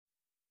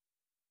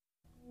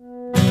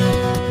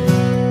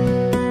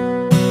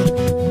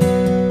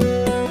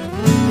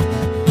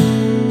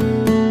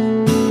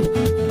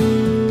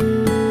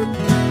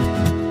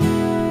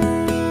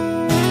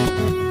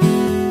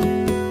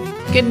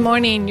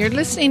morning. You're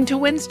listening to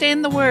Wednesday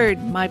in the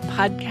Word, my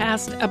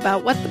podcast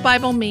about what the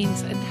Bible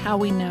means and how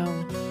we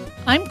know.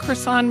 I'm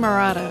Chrisan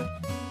Murata.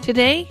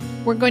 Today,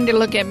 we're going to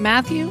look at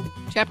Matthew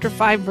chapter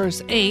 5,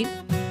 verse 8.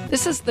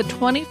 This is the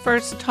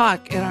 21st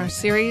talk in our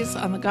series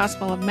on the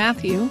Gospel of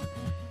Matthew.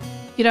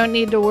 You don't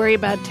need to worry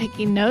about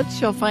taking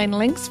notes. You'll find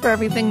links for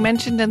everything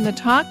mentioned in the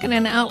talk and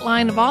an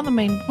outline of all the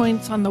main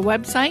points on the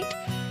website.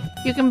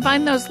 You can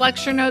find those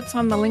lecture notes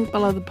on the link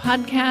below the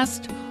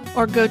podcast,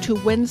 or go to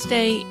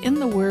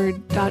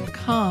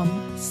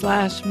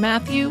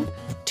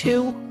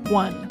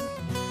wednesdayintheword.com/Matthew21.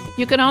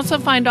 You can also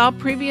find all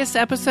previous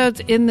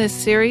episodes in this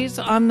series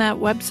on that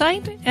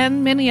website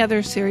and many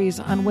other series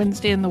on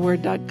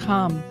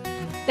wednesdayintheword.com.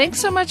 Thanks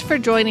so much for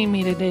joining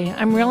me today.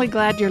 I'm really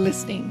glad you're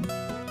listening.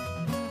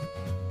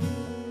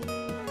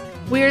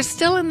 We are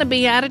still in the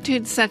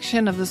Beatitudes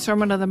section of the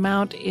Sermon on the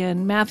Mount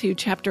in Matthew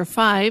chapter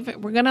 5.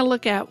 We're going to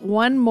look at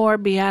one more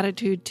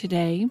Beatitude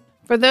today.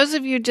 For those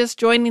of you just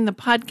joining the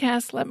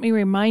podcast, let me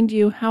remind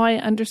you how I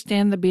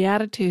understand the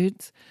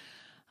Beatitudes.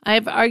 I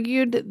have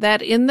argued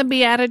that in the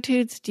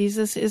Beatitudes,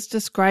 Jesus is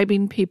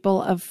describing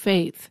people of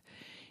faith.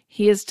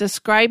 He is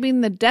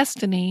describing the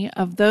destiny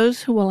of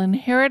those who will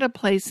inherit a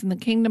place in the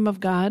kingdom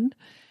of God.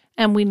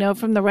 And we know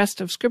from the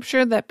rest of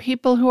Scripture that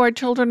people who are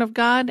children of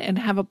God and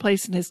have a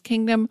place in His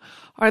kingdom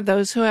are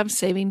those who have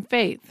saving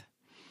faith.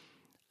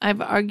 I've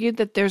argued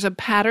that there's a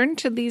pattern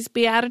to these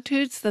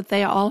Beatitudes, that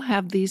they all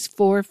have these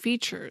four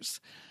features.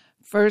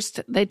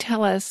 First, they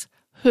tell us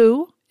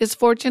who is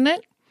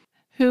fortunate,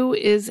 who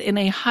is in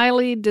a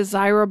highly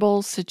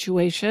desirable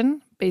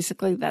situation.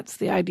 Basically, that's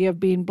the idea of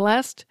being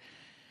blessed.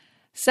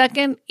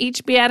 Second,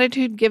 each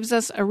Beatitude gives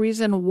us a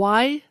reason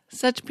why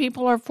such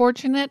people are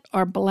fortunate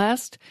or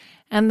blessed,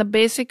 and the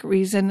basic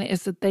reason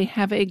is that they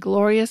have a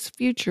glorious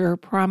future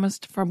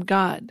promised from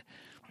God.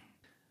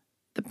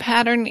 The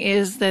pattern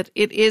is that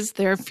it is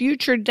their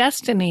future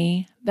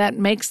destiny that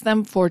makes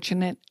them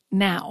fortunate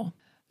now.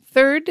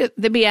 Third,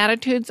 the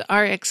Beatitudes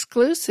are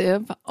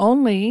exclusive.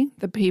 Only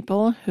the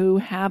people who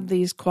have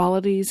these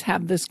qualities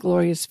have this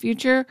glorious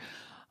future.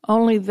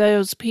 Only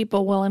those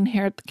people will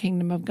inherit the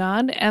kingdom of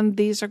God, and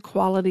these are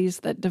qualities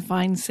that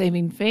define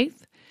saving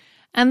faith.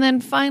 And then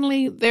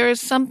finally, there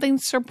is something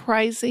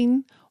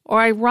surprising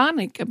or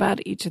ironic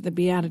about each of the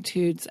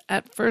Beatitudes.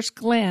 At first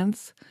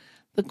glance,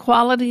 the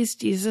qualities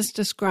Jesus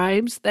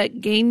describes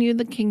that gain you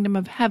the kingdom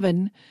of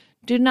heaven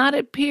do not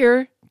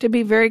appear to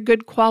be very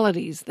good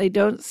qualities. They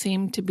don't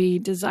seem to be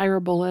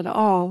desirable at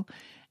all,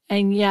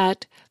 and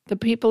yet the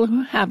people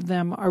who have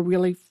them are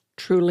really,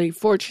 truly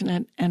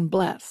fortunate and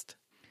blessed.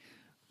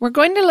 We're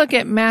going to look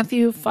at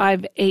Matthew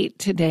 5:8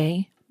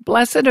 today.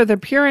 Blessed are the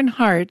pure in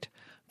heart,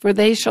 for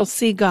they shall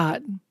see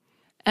God.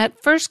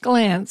 At first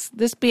glance,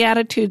 this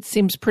beatitude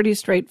seems pretty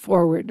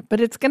straightforward, but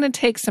it's going to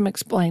take some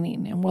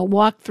explaining, and we'll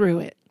walk through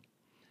it.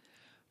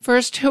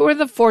 First, who are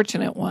the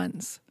fortunate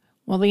ones?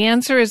 Well, the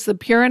answer is the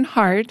pure in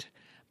heart,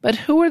 but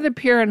who are the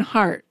pure in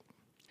heart?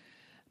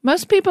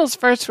 Most people's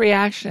first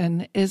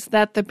reaction is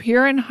that the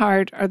pure in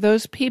heart are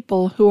those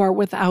people who are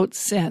without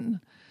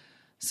sin.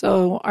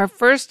 So our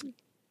first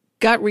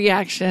gut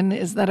reaction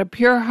is that a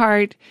pure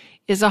heart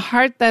is a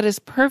heart that is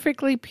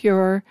perfectly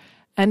pure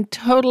and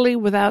totally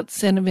without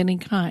sin of any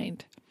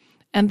kind.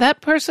 And that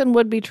person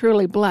would be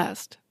truly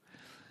blessed.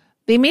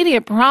 The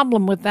immediate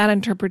problem with that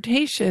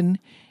interpretation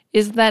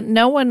is that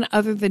no one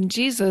other than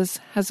Jesus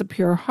has a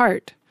pure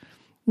heart.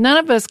 None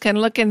of us can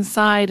look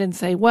inside and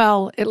say,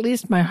 well, at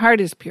least my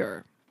heart is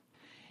pure.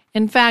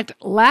 In fact,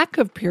 lack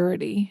of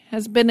purity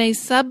has been a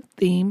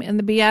sub-theme in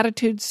the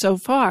Beatitudes so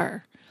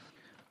far.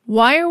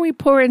 Why are we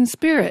poor in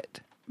spirit?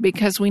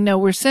 Because we know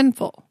we're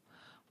sinful.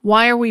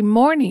 Why are we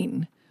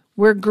mourning?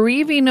 We're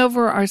grieving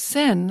over our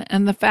sin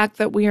and the fact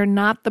that we are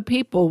not the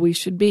people we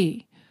should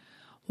be.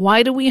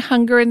 Why do we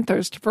hunger and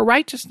thirst for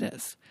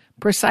righteousness?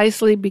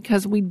 Precisely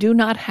because we do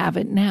not have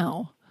it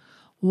now.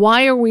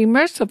 Why are we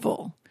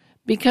merciful?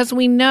 Because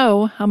we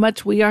know how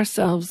much we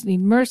ourselves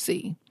need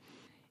mercy.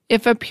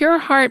 If a pure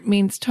heart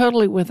means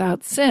totally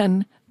without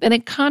sin, then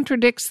it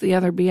contradicts the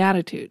other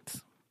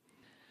Beatitudes.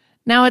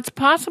 Now, it's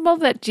possible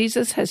that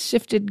Jesus has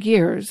shifted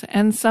gears,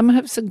 and some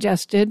have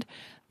suggested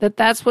that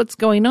that's what's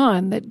going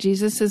on, that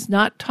Jesus is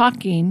not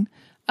talking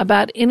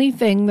about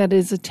anything that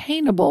is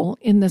attainable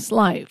in this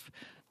life.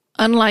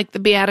 Unlike the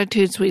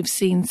Beatitudes we've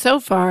seen so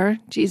far,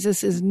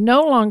 Jesus is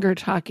no longer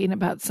talking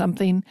about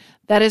something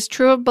that is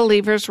true of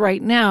believers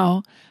right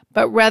now,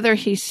 but rather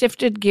he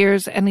shifted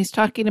gears and he's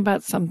talking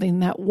about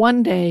something that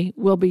one day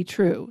will be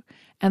true.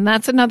 And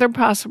that's another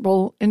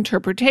possible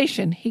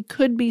interpretation. He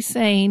could be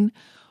saying,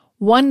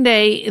 one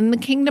day in the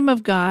kingdom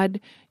of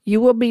God, you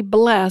will be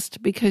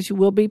blessed because you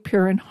will be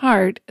pure in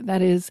heart,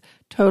 that is,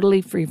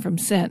 totally free from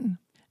sin.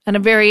 And a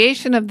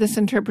variation of this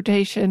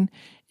interpretation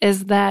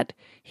is that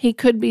he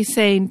could be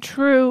saying,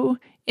 true,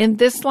 in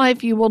this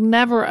life you will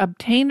never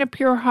obtain a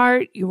pure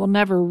heart, you will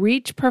never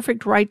reach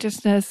perfect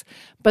righteousness,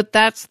 but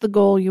that's the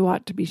goal you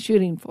ought to be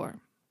shooting for.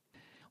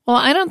 Well,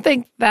 I don't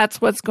think that's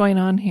what's going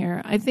on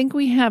here. I think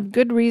we have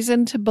good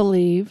reason to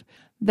believe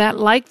that,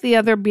 like the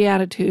other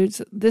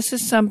Beatitudes, this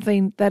is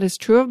something that is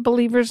true of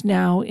believers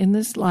now in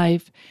this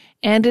life,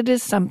 and it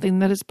is something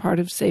that is part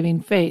of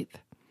saving faith.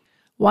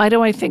 Why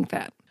do I think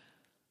that?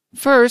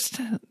 First,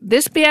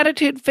 this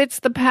Beatitude fits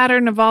the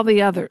pattern of all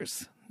the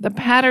others. The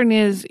pattern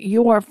is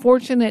you are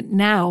fortunate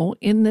now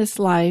in this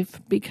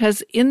life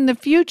because in the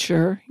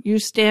future you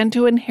stand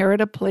to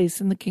inherit a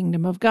place in the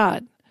kingdom of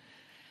God.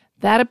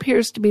 That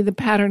appears to be the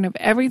pattern of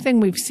everything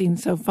we've seen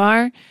so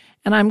far,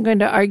 and I'm going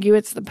to argue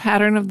it's the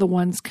pattern of the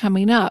ones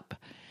coming up.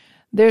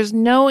 There's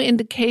no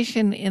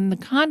indication in the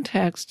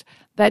context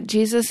that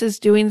Jesus is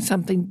doing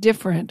something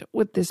different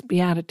with this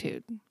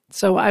Beatitude.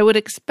 So I would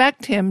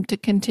expect him to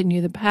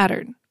continue the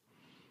pattern.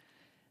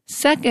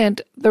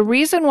 Second, the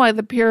reason why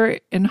the pure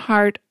in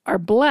heart are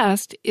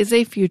blessed is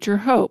a future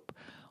hope.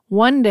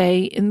 One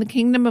day in the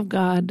kingdom of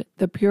God,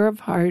 the pure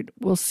of heart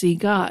will see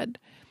God.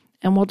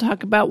 And we'll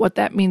talk about what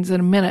that means in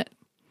a minute.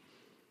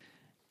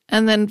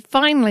 And then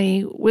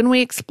finally, when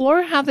we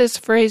explore how this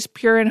phrase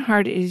pure in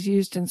heart is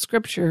used in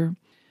Scripture,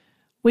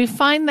 we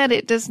find that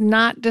it does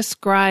not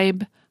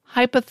describe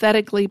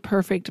hypothetically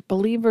perfect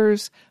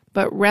believers,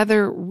 but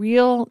rather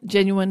real,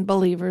 genuine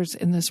believers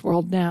in this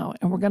world now.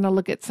 And we're going to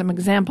look at some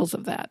examples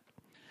of that.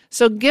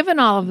 So given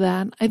all of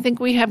that, I think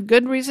we have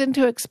good reason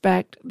to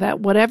expect that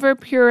whatever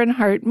pure in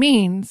heart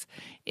means,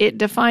 it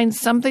defines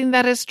something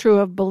that is true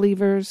of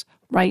believers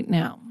right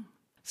now.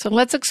 So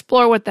let's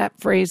explore what that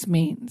phrase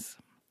means.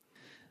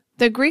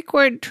 The Greek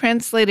word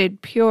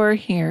translated pure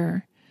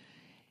here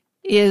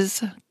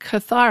is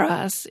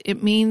katharos.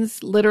 It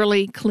means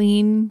literally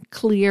clean,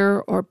 clear,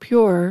 or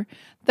pure.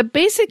 The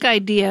basic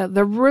idea,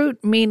 the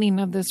root meaning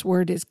of this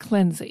word is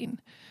cleansing.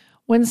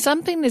 When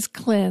something is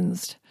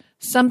cleansed,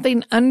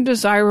 something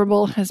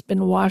undesirable has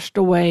been washed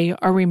away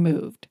or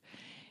removed.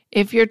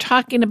 If you're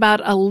talking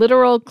about a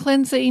literal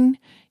cleansing,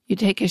 you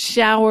take a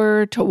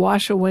shower to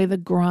wash away the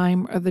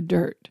grime or the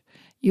dirt.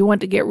 You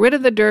want to get rid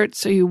of the dirt,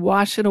 so you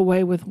wash it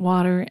away with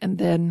water, and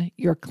then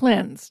you're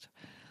cleansed.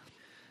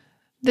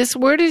 This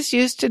word is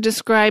used to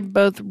describe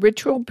both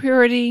ritual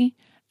purity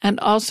and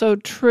also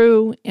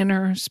true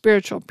inner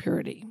spiritual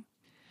purity.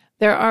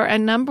 There are a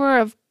number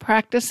of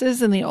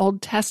practices in the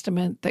Old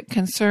Testament that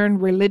concern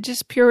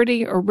religious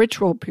purity or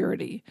ritual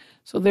purity.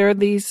 So there are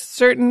these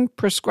certain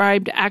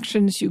prescribed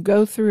actions you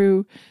go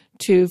through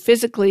to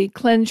physically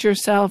cleanse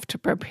yourself to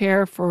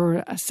prepare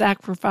for a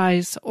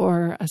sacrifice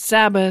or a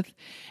Sabbath,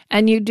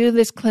 and you do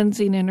this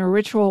cleansing in a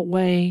ritual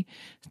way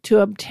to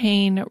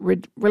obtain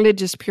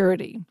religious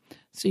purity.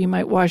 So you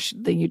might wash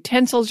the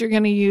utensils you're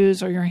going to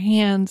use or your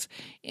hands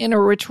in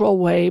a ritual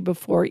way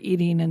before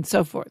eating and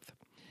so forth.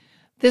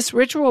 This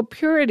ritual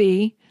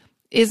purity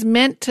is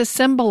meant to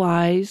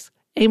symbolize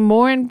a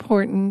more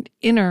important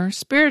inner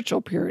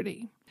spiritual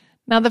purity.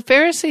 Now, the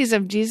Pharisees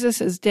of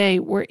Jesus' day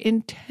were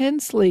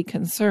intensely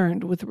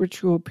concerned with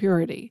ritual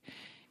purity.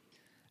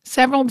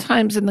 Several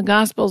times in the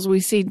Gospels, we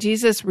see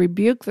Jesus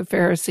rebuke the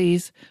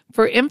Pharisees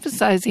for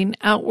emphasizing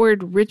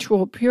outward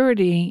ritual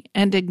purity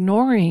and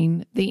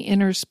ignoring the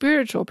inner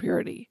spiritual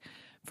purity.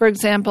 For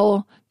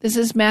example, this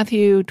is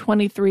Matthew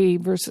 23,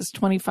 verses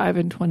 25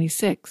 and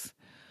 26.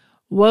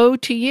 Woe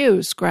to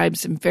you,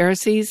 scribes and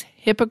Pharisees,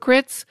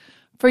 hypocrites,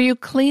 for you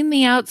clean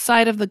the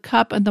outside of the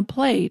cup and the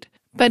plate,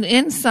 but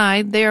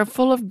inside they are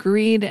full of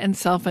greed and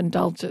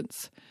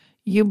self-indulgence.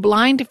 You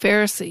blind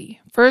Pharisee,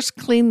 first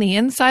clean the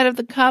inside of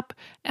the cup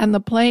and the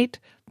plate,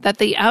 that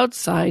the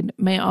outside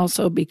may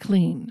also be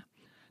clean.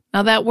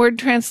 Now that word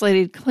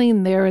translated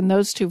clean there in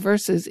those two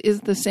verses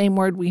is the same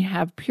word we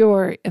have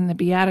pure in the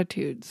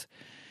Beatitudes.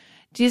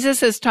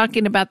 Jesus is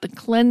talking about the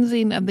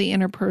cleansing of the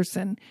inner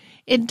person.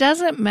 It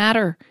doesn't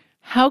matter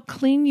how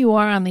clean you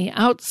are on the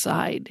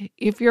outside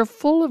if you're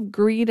full of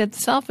greed and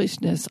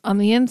selfishness on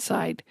the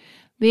inside.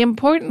 The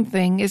important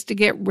thing is to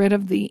get rid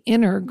of the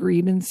inner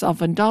greed and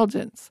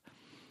self-indulgence.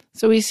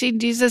 So we see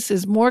Jesus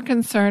is more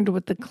concerned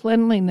with the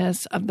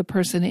cleanliness of the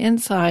person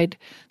inside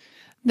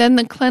than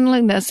the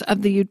cleanliness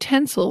of the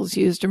utensils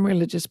used in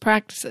religious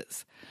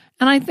practices.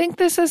 And I think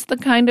this is the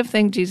kind of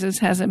thing Jesus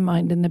has in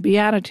mind in the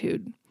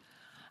Beatitude.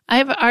 I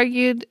have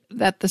argued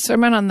that the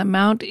Sermon on the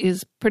Mount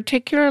is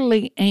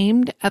particularly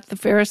aimed at the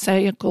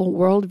Pharisaical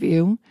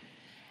worldview,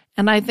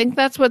 and I think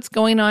that's what's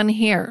going on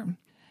here.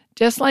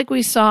 Just like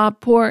we saw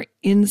poor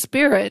in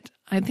spirit,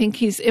 I think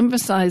he's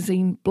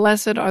emphasizing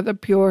blessed are the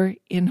pure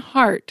in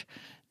heart,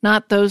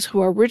 not those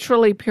who are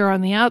ritually pure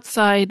on the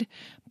outside,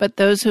 but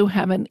those who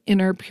have an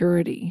inner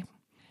purity.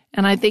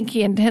 And I think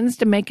he intends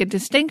to make a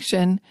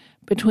distinction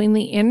between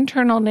the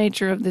internal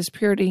nature of this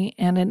purity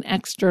and an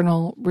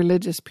external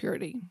religious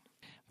purity.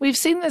 We've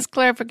seen this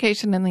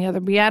clarification in the other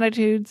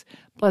Beatitudes.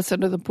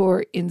 Blessed are the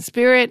poor in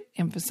spirit,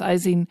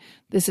 emphasizing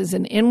this is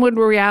an inward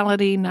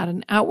reality, not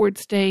an outward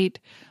state.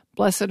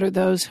 Blessed are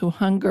those who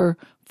hunger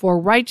for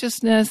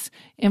righteousness,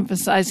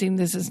 emphasizing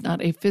this is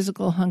not a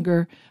physical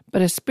hunger,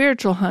 but a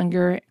spiritual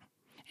hunger.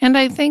 And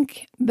I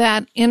think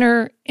that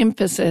inner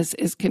emphasis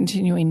is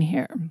continuing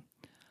here.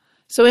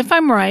 So if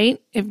I'm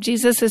right, if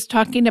Jesus is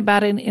talking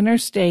about an inner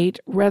state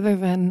rather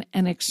than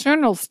an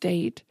external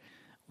state,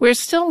 We're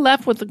still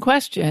left with the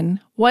question,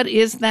 what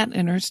is that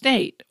inner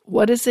state?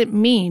 What does it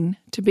mean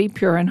to be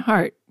pure in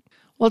heart?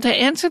 Well, to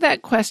answer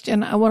that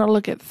question, I want to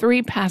look at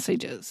 3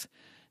 passages.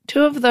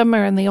 2 of them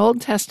are in the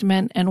Old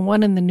Testament and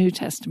 1 in the New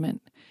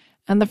Testament.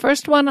 And the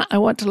first one I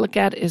want to look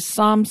at is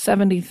Psalm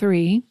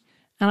 73,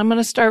 and I'm going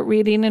to start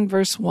reading in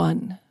verse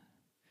 1.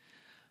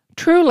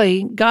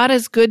 Truly, God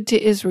is good to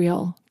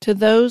Israel, to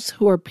those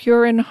who are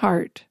pure in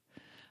heart.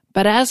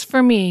 But as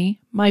for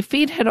me, my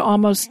feet had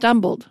almost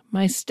stumbled,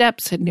 my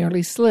steps had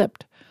nearly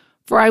slipped.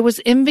 For I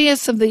was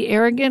envious of the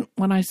arrogant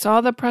when I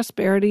saw the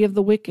prosperity of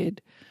the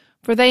wicked.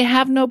 For they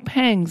have no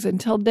pangs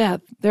until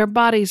death, their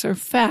bodies are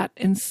fat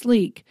and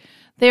sleek.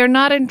 They are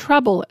not in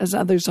trouble as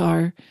others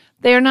are.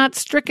 They are not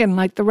stricken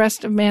like the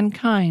rest of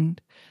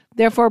mankind.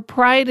 Therefore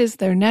pride is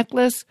their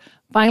necklace,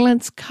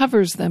 violence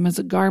covers them as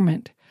a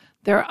garment.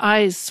 Their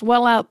eyes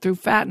swell out through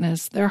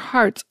fatness, their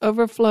hearts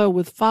overflow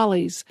with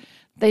follies.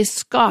 They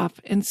scoff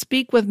and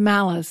speak with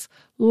malice.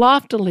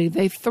 Loftily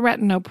they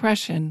threaten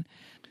oppression.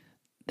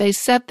 They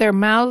set their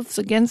mouths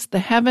against the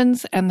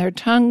heavens, and their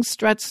tongue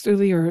struts through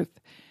the earth.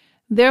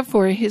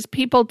 Therefore his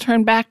people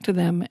turn back to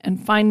them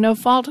and find no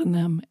fault in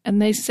them.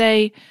 And they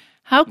say,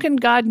 how can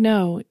God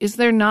know? Is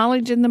there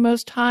knowledge in the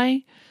Most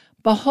High?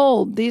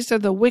 Behold, these are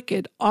the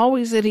wicked,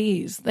 always at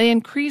ease. They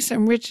increase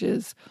in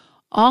riches.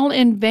 All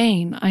in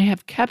vain I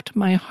have kept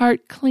my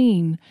heart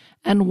clean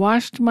and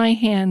washed my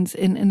hands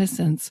in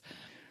innocence.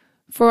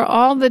 For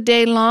all the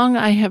day long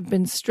I have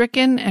been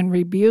stricken and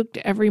rebuked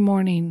every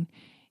morning.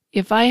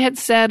 If I had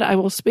said, I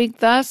will speak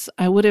thus,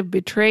 I would have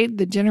betrayed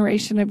the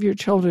generation of your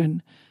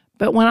children.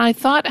 But when I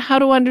thought how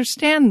to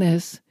understand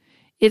this,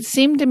 it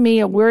seemed to me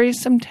a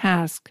wearisome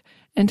task,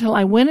 until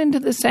I went into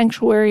the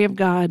sanctuary of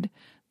God.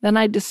 Then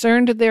I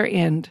discerned their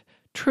end.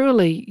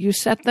 Truly, you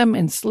set them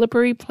in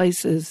slippery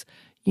places.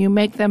 You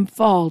make them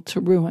fall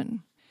to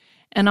ruin.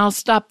 And I'll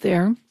stop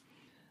there.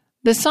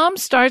 The psalm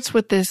starts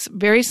with this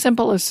very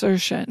simple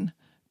assertion.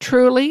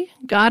 Truly,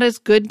 God is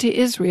good to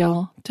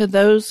Israel, to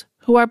those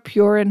who are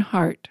pure in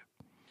heart.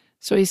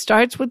 So he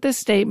starts with this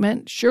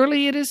statement,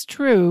 surely it is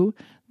true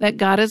that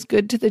God is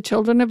good to the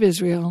children of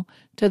Israel,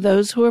 to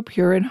those who are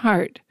pure in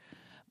heart.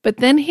 But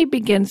then he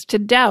begins to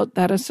doubt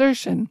that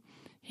assertion.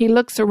 He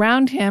looks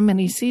around him and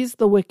he sees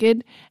the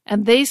wicked,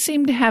 and they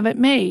seem to have it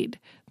made.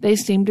 They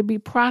seem to be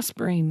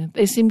prospering.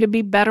 They seem to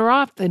be better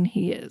off than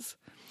he is.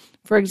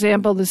 For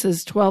example, this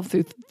is 12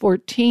 through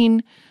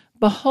 14.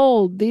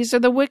 Behold, these are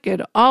the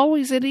wicked,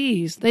 always at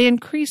ease. They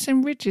increase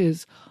in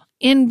riches.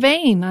 In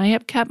vain I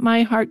have kept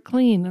my heart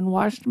clean and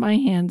washed my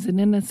hands in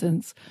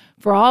innocence.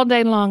 For all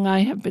day long I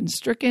have been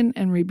stricken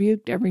and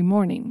rebuked every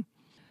morning.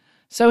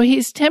 So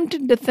he's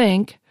tempted to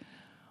think,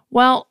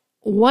 well,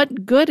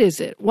 what good is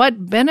it?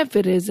 What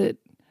benefit is it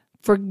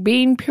for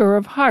being pure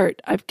of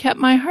heart? I've kept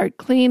my heart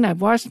clean.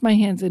 I've washed my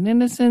hands in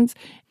innocence.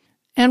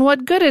 And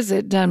what good has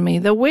it done me?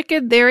 The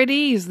wicked, they're at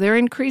ease. They're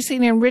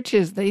increasing in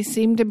riches. They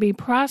seem to be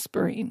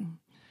prospering.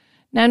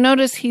 Now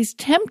notice he's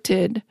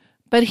tempted,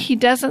 but he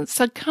doesn't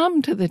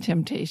succumb to the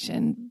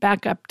temptation.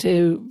 Back up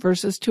to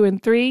verses 2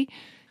 and 3.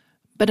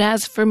 But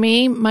as for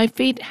me, my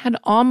feet had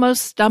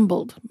almost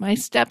stumbled. My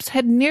steps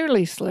had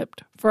nearly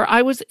slipped, for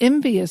I was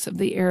envious of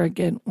the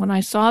arrogant when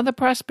I saw the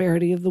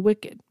prosperity of the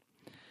wicked.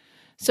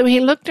 So he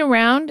looked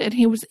around and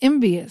he was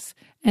envious,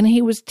 and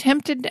he was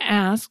tempted to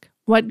ask,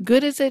 what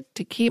good is it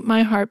to keep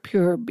my heart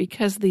pure?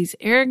 Because these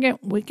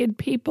arrogant, wicked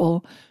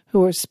people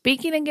who are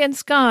speaking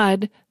against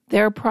God,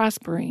 they're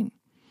prospering.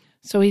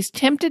 So he's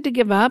tempted to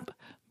give up,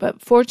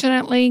 but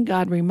fortunately,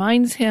 God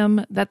reminds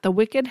him that the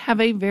wicked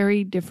have a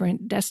very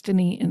different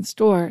destiny in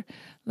store.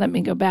 Let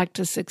me go back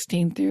to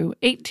 16 through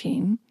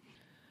 18.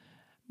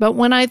 But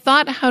when I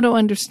thought how to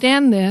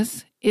understand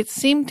this, it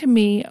seemed to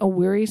me a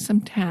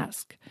wearisome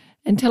task,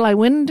 until I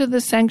went into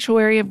the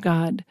sanctuary of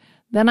God.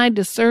 Then I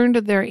discerned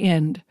their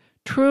end.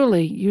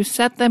 Truly, you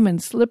set them in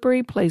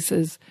slippery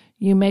places.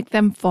 You make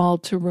them fall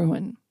to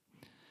ruin.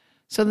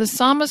 So the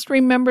psalmist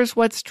remembers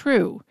what's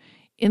true.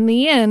 In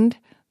the end,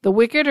 the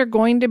wicked are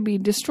going to be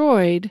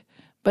destroyed,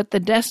 but the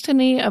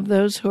destiny of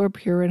those who are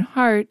pure in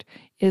heart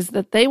is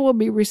that they will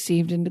be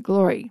received into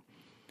glory.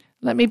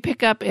 Let me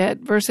pick up at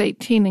verse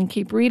 18 and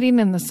keep reading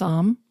in the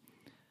psalm.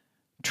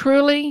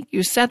 Truly,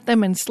 you set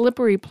them in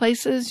slippery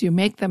places, you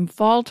make them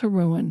fall to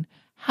ruin.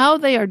 How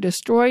they are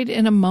destroyed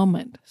in a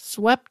moment,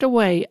 swept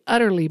away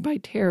utterly by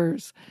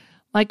terrors.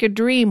 Like a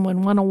dream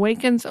when one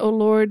awakens, O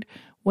Lord,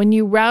 when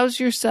you rouse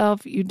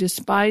yourself, you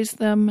despise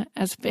them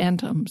as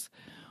phantoms.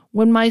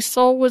 When my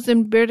soul was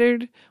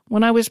embittered,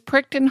 when I was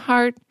pricked in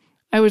heart,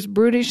 I was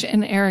brutish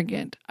and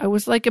arrogant. I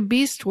was like a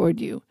beast toward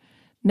you.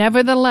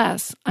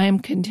 Nevertheless, I am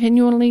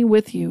continually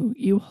with you.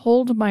 You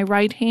hold my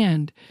right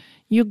hand.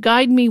 You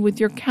guide me with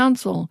your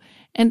counsel,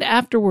 and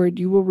afterward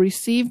you will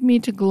receive me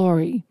to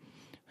glory.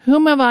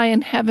 Whom have I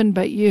in heaven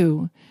but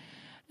you?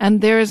 And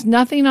there is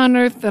nothing on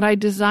earth that I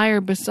desire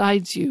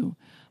besides you.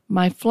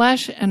 My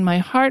flesh and my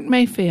heart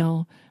may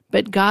fail,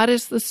 but God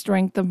is the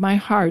strength of my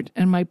heart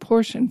and my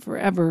portion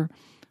forever.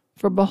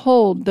 For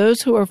behold,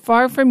 those who are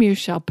far from you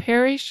shall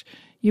perish.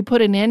 You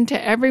put an end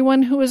to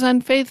everyone who is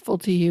unfaithful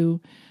to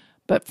you.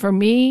 But for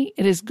me,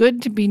 it is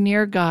good to be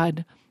near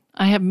God.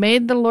 I have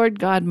made the Lord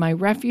God my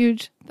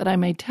refuge, that I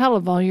may tell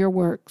of all your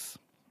works.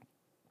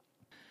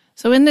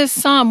 So in this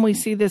psalm, we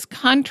see this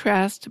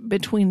contrast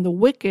between the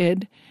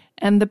wicked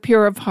and the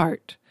pure of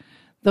heart.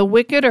 The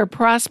wicked are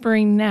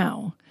prospering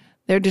now.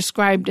 They're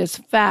described as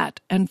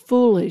fat and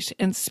foolish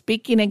and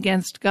speaking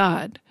against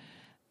God.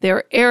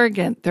 They're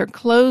arrogant, they're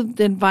clothed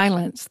in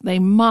violence, they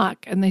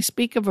mock, and they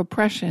speak of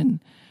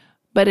oppression.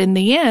 But in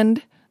the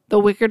end, the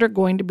wicked are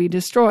going to be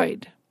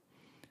destroyed.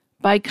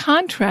 By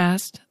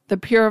contrast, the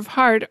pure of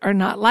heart are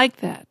not like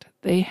that.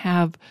 They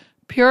have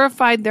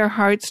purified their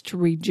hearts to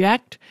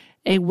reject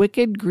a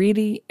wicked,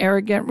 greedy,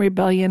 arrogant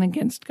rebellion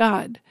against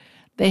God.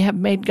 They have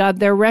made God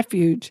their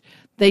refuge.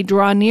 They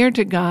draw near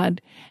to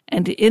God,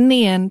 and in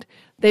the end,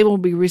 they will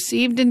be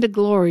received into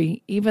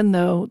glory, even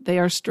though they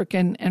are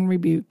stricken and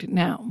rebuked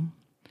now.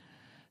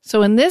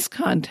 So in this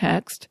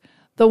context,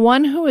 the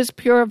one who is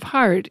pure of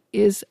heart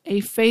is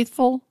a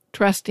faithful,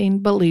 trusting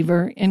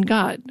believer in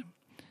God.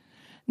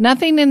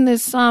 Nothing in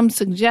this psalm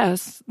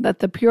suggests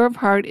that the pure of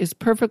heart is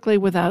perfectly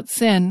without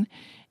sin.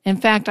 In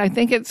fact, I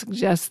think it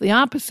suggests the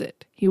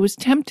opposite. He was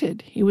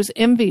tempted. He was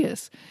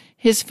envious.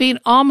 His feet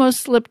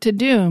almost slipped to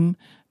doom,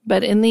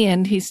 but in the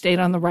end, he stayed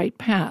on the right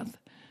path.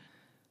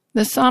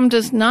 The psalm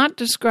does not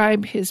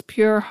describe his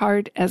pure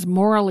heart as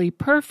morally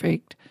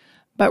perfect,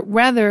 but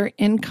rather,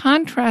 in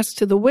contrast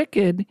to the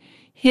wicked,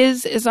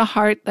 his is a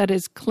heart that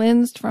is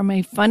cleansed from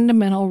a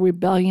fundamental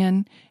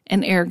rebellion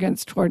and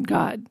arrogance toward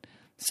God.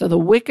 So the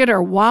wicked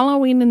are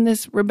wallowing in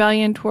this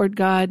rebellion toward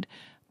God,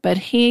 but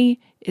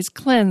he is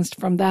cleansed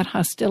from that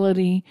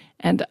hostility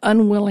and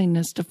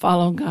unwillingness to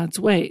follow God's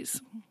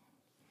ways.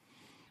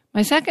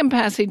 My second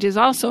passage is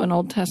also an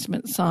Old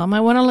Testament psalm. I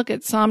want to look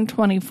at Psalm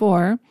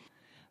 24.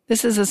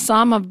 This is a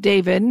psalm of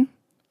David.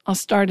 I'll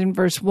start in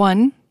verse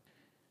 1.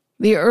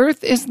 The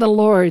earth is the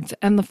Lord's,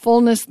 and the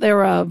fullness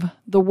thereof,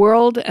 the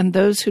world and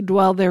those who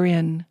dwell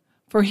therein.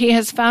 For he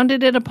has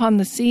founded it upon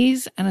the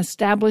seas and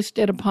established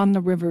it upon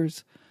the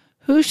rivers.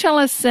 Who shall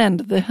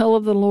ascend the hill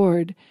of the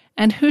Lord,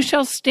 and who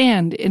shall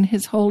stand in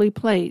his holy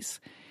place?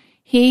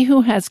 He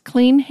who has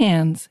clean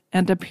hands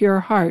and a pure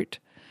heart,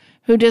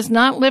 who does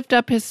not lift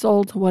up his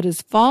soul to what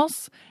is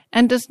false,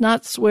 and does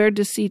not swear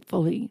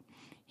deceitfully.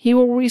 He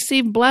will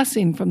receive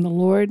blessing from the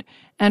Lord,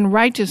 and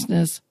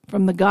righteousness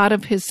from the God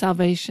of his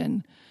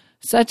salvation.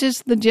 Such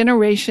is the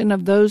generation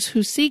of those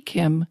who seek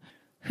him,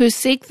 who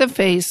seek the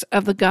face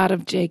of the God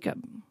of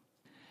Jacob.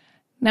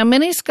 Now,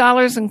 many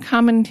scholars and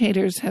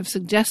commentators have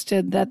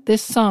suggested that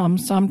this psalm,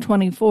 Psalm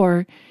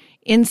 24,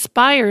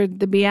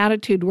 inspired the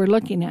beatitude we're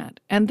looking at,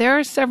 and there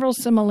are several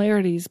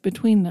similarities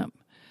between them.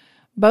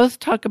 Both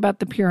talk about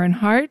the pure in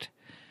heart,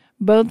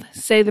 both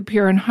say the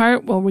pure in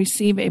heart will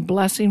receive a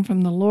blessing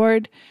from the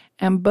Lord,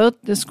 and both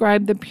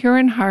describe the pure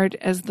in heart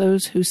as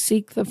those who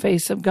seek the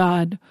face of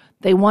God.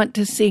 They want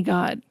to see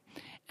God.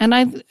 And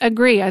I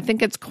agree, I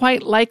think it's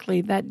quite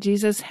likely that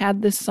Jesus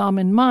had this psalm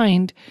in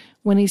mind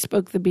when he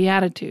spoke the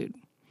beatitude.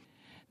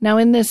 Now,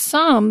 in this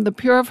psalm, the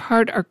pure of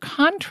heart are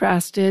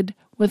contrasted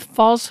with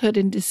falsehood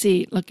and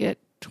deceit. Look at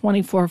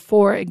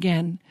 24:4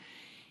 again.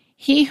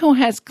 He who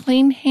has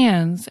clean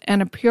hands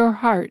and a pure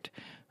heart,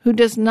 who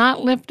does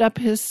not lift up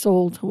his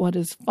soul to what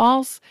is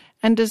false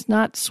and does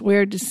not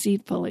swear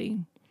deceitfully.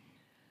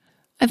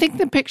 I think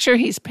the picture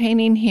he's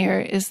painting here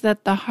is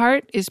that the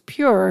heart is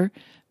pure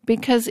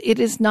because it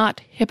is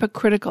not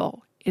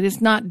hypocritical. It is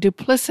not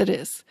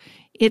duplicitous.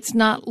 It's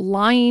not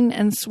lying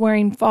and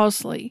swearing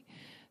falsely.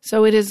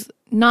 So it is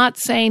not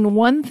saying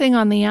one thing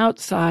on the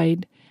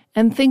outside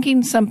and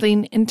thinking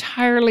something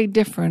entirely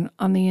different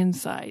on the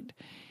inside.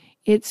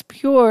 It's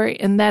pure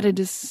in that it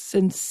is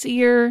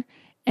sincere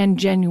and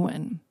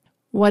genuine.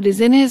 What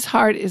is in his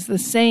heart is the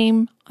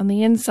same on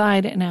the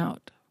inside and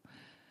out.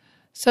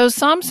 So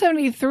Psalm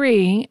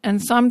 73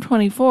 and Psalm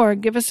 24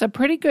 give us a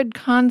pretty good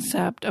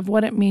concept of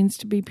what it means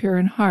to be pure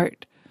in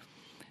heart.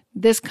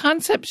 This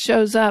concept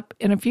shows up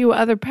in a few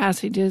other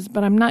passages,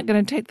 but I'm not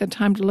going to take the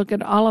time to look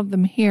at all of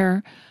them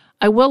here.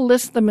 I will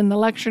list them in the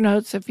lecture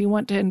notes if you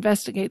want to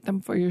investigate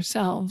them for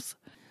yourselves.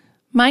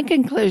 My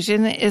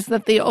conclusion is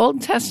that the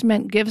Old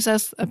Testament gives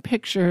us a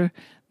picture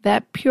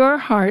that pure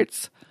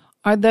hearts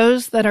are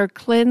those that are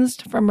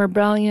cleansed from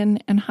rebellion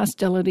and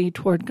hostility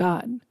toward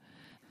God.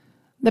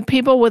 The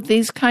people with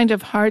these kind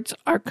of hearts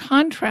are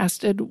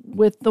contrasted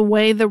with the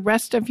way the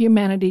rest of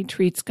humanity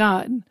treats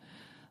God.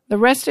 The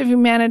rest of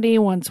humanity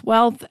wants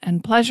wealth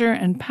and pleasure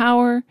and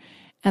power,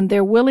 and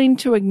they're willing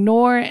to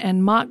ignore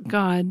and mock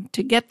God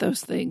to get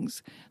those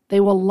things. They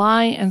will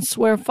lie and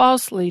swear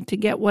falsely to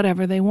get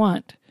whatever they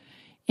want.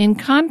 In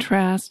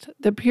contrast,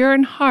 the pure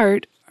in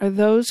heart are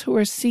those who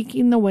are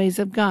seeking the ways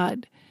of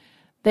God.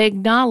 They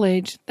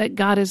acknowledge that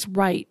God is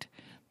right.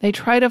 They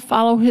try to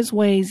follow his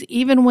ways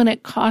even when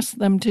it costs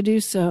them to do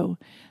so.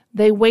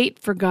 They wait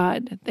for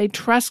God. They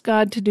trust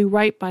God to do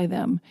right by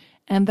them.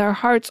 And their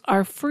hearts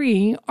are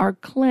free, are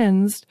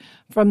cleansed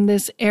from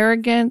this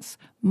arrogance,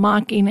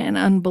 mocking, and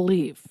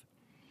unbelief.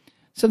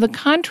 So the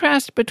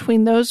contrast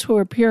between those who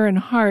are pure in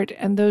heart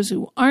and those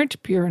who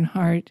aren't pure in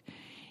heart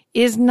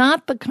is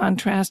not the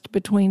contrast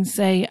between,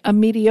 say, a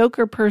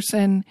mediocre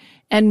person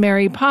and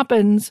Mary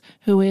Poppins,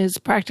 who is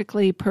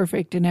practically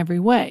perfect in every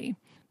way.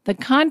 The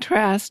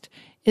contrast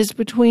is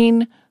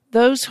between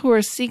those who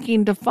are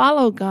seeking to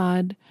follow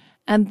God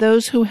and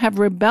those who have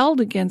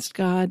rebelled against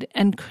God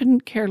and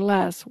couldn't care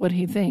less what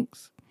he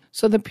thinks.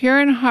 So the pure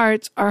in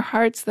hearts are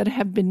hearts that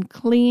have been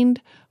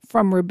cleaned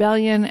from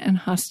rebellion and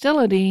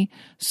hostility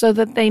so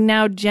that they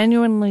now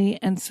genuinely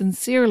and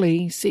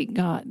sincerely seek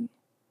God.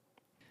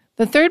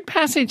 The third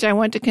passage I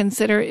want to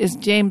consider is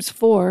James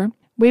 4.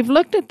 We've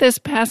looked at this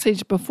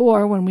passage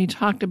before when we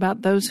talked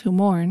about those who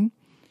mourn.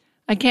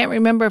 I can't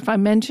remember if I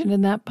mentioned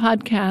in that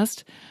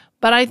podcast,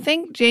 but I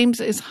think James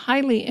is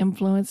highly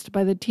influenced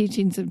by the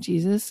teachings of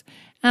Jesus,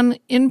 and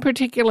in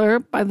particular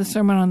by the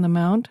Sermon on the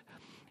Mount.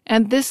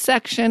 And this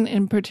section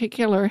in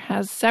particular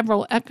has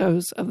several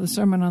echoes of the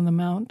Sermon on the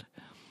Mount.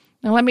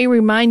 Now let me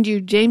remind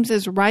you, James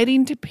is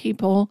writing to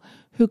people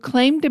who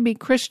claim to be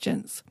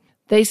Christians.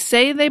 They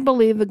say they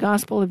believe the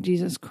gospel of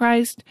Jesus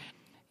Christ,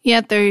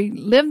 yet they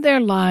live their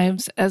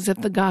lives as if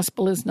the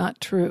gospel is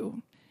not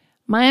true.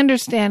 My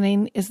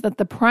understanding is that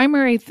the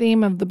primary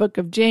theme of the book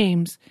of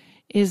James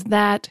is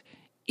that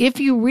if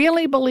you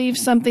really believe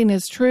something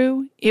is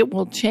true, it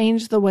will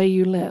change the way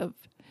you live.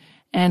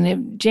 And if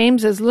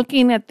James is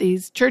looking at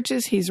these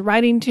churches he's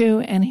writing to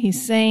and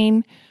he's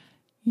saying,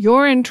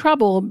 you're in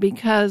trouble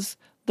because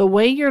the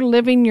way you're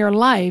living your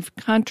life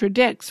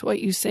contradicts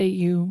what you say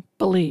you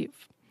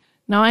believe.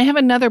 Now, I have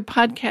another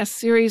podcast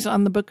series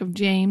on the book of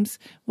James,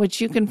 which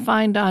you can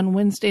find on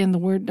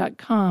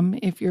WednesdayInTheWord.com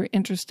if you're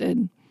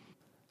interested.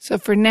 So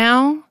for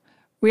now,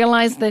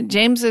 realize that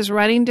James is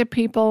writing to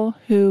people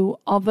who,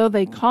 although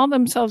they call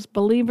themselves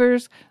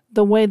believers,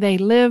 the way they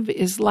live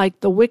is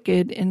like the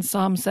wicked in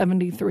Psalm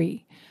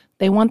 73.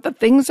 They want the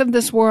things of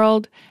this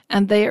world,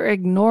 and they are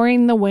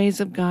ignoring the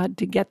ways of God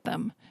to get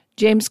them.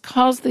 James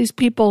calls these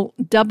people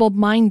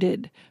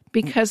double-minded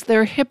because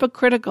they're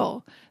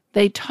hypocritical.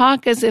 They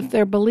talk as if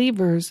they're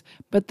believers,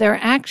 but their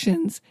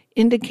actions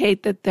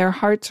indicate that their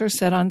hearts are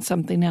set on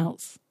something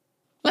else.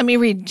 Let me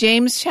read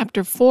James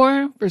chapter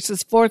 4,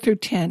 verses 4 through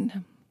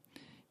 10.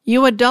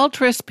 You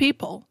adulterous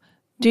people,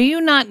 do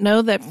you not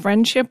know that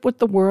friendship with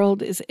the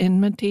world is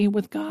enmity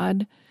with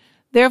God?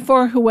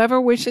 Therefore, whoever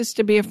wishes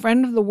to be a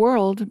friend of the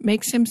world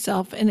makes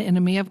himself an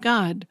enemy of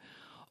God.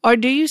 Or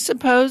do you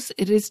suppose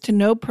it is to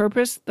no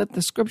purpose that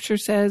the Scripture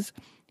says,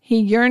 He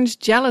yearns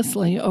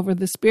jealously over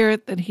the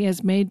Spirit that He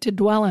has made to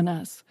dwell in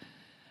us?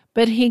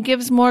 But He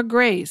gives more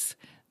grace.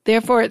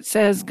 Therefore it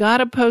says, God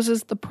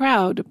opposes the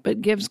proud,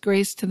 but gives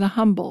grace to the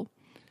humble.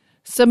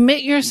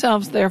 Submit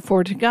yourselves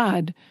therefore to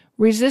God.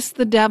 Resist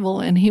the devil,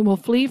 and he will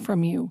flee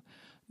from you.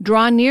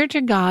 Draw near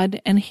to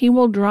God, and he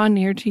will draw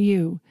near to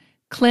you.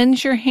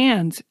 Cleanse your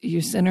hands,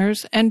 you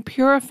sinners, and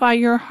purify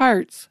your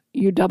hearts,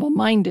 you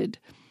double-minded.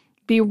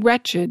 Be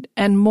wretched,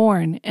 and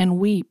mourn, and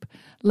weep.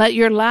 Let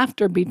your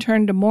laughter be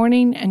turned to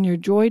mourning, and your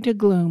joy to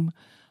gloom.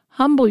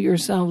 Humble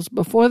yourselves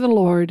before the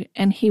Lord,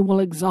 and he will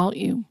exalt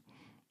you.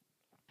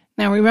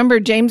 Now remember,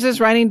 James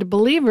is writing to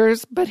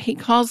believers, but he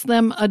calls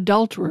them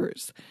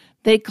adulterers.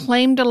 They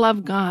claim to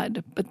love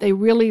God, but they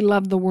really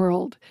love the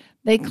world.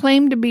 They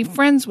claim to be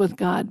friends with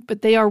God,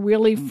 but they are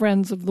really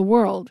friends of the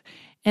world.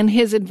 And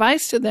his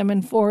advice to them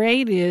in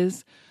 4:8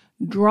 is,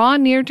 draw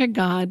near to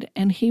God,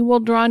 and he will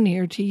draw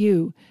near to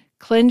you.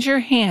 Cleanse your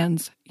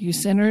hands, you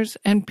sinners,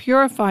 and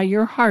purify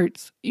your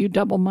hearts, you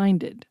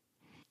double-minded.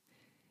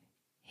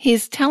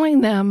 He's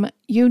telling them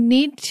you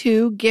need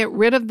to get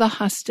rid of the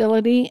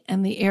hostility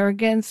and the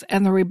arrogance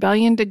and the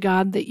rebellion to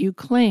God that you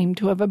claim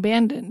to have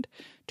abandoned.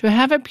 To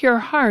have a pure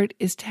heart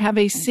is to have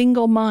a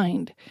single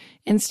mind.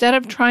 Instead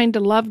of trying to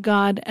love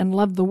God and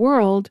love the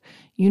world,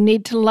 you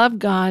need to love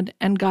God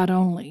and God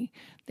only.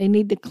 They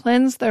need to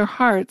cleanse their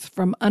hearts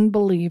from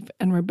unbelief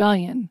and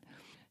rebellion.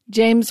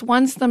 James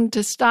wants them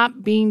to stop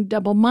being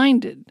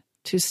double-minded,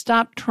 to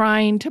stop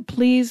trying to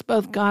please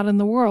both God and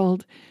the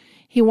world.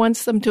 He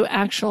wants them to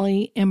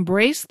actually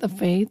embrace the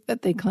faith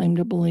that they claim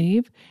to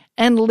believe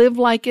and live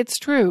like it's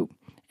true.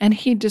 And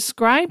he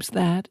describes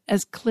that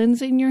as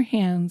cleansing your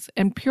hands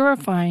and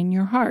purifying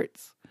your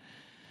hearts.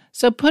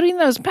 So putting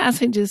those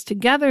passages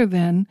together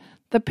then,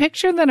 the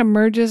picture that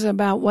emerges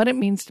about what it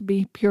means to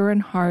be pure in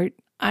heart,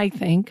 I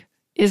think,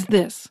 is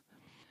this.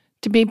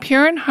 To be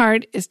pure in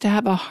heart is to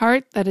have a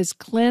heart that is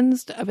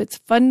cleansed of its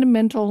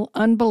fundamental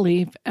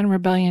unbelief and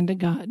rebellion to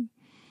God.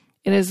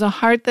 It is a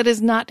heart that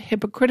is not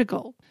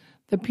hypocritical.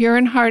 The pure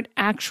in heart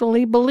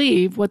actually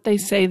believe what they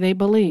say they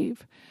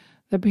believe.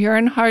 The pure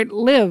in heart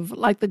live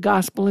like the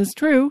gospel is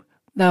true,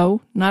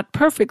 though not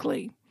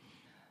perfectly.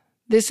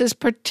 This is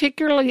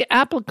particularly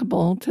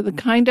applicable to the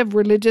kind of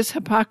religious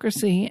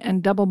hypocrisy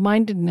and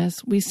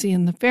double-mindedness we see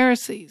in the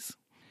Pharisees.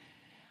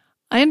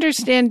 I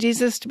understand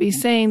Jesus to be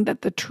saying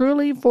that the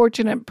truly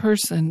fortunate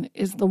person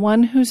is the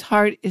one whose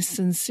heart is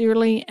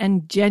sincerely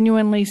and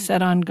genuinely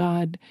set on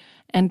God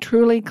and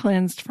truly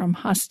cleansed from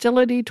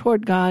hostility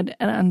toward God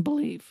and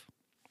unbelief.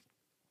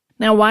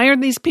 Now, why are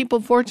these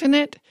people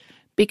fortunate?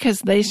 Because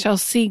they shall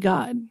see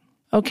God.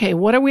 Okay,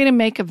 what are we to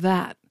make of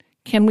that?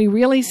 Can we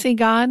really see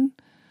God?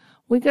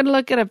 We could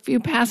look at a few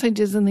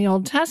passages in the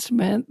Old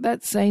Testament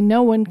that say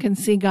no one can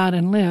see God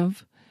and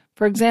live.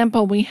 For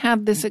example, we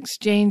have this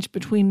exchange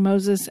between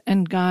Moses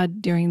and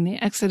God during the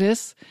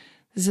Exodus.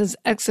 This is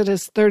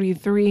Exodus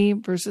 33,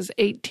 verses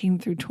 18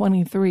 through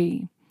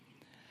 23.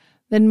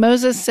 Then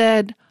Moses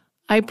said,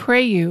 I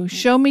pray you,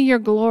 show me your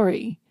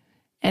glory.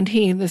 And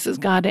he, this is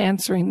God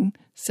answering,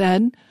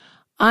 said,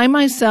 I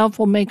myself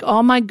will make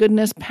all my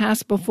goodness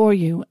pass before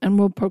you, and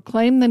will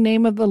proclaim the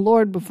name of the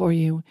Lord before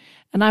you.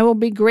 And I will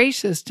be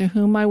gracious to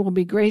whom I will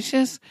be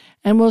gracious,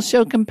 and will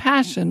show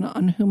compassion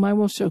on whom I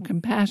will show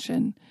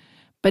compassion.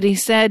 But he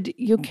said,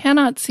 You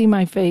cannot see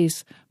my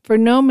face, for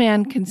no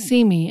man can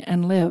see me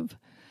and live.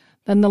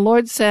 Then the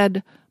Lord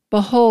said,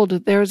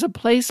 Behold, there is a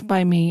place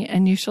by me,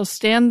 and you shall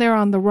stand there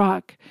on the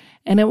rock.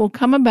 And it will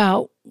come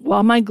about,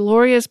 while my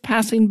glory is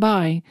passing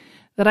by,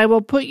 that I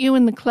will put you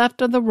in the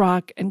cleft of the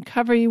rock and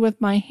cover you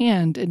with my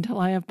hand until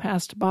I have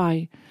passed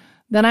by.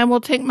 Then I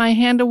will take my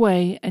hand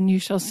away, and you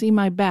shall see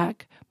my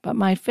back, but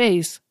my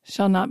face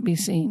shall not be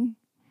seen.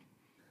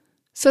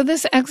 So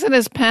this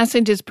Exodus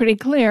passage is pretty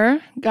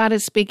clear. God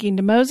is speaking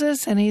to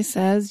Moses, and he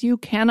says, You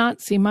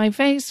cannot see my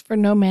face, for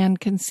no man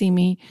can see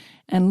me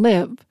and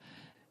live.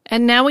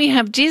 And now we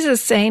have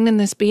Jesus saying in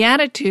this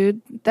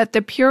beatitude that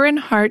the pure in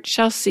heart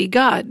shall see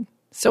God.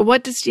 So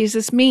what does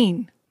Jesus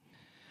mean?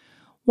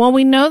 Well,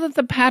 we know that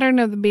the pattern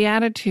of the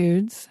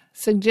Beatitudes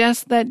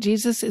suggests that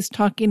Jesus is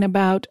talking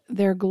about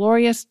their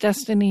glorious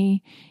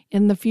destiny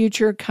in the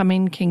future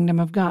coming kingdom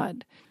of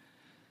God.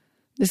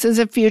 This is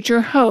a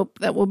future hope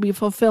that will be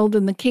fulfilled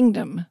in the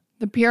kingdom.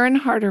 The pure in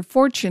heart are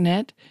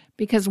fortunate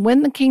because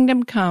when the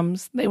kingdom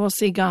comes, they will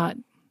see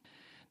God.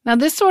 Now,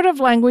 this sort of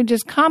language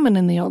is common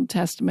in the Old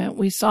Testament.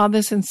 We saw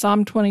this in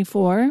Psalm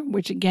 24,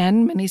 which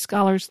again, many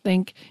scholars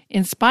think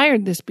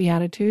inspired this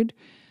beatitude.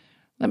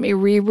 Let me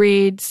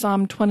reread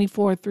Psalm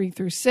 24,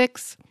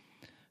 3-6.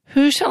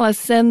 Who shall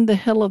ascend the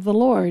hill of the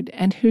Lord,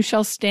 and who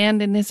shall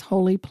stand in his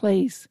holy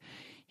place?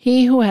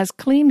 He who has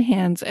clean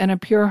hands and a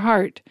pure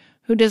heart,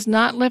 who does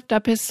not lift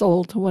up his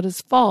soul to what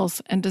is false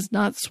and does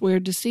not swear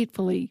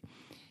deceitfully.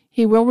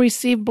 He will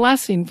receive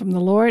blessing from the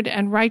Lord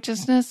and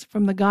righteousness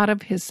from the God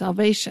of his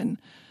salvation.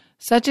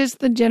 Such is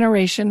the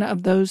generation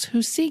of those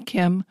who seek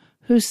him,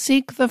 who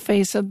seek the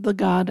face of the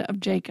God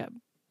of Jacob.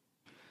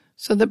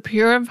 So the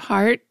pure of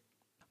heart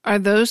are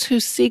those who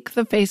seek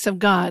the face of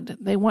God.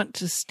 They want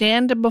to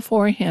stand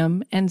before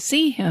him and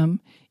see him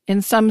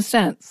in some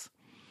sense.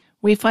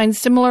 We find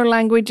similar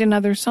language in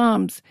other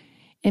Psalms.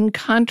 In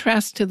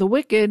contrast to the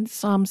wicked,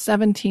 Psalm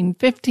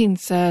 17:15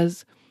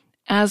 says,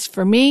 As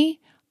for me,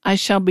 I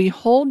shall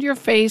behold your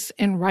face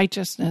in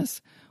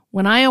righteousness.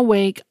 When I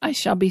awake, I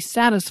shall be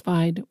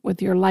satisfied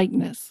with your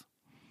likeness.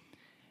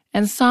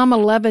 And Psalm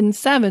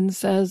 11:7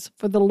 says,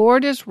 For the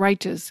Lord is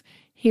righteous.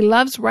 He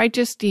loves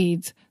righteous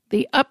deeds.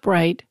 The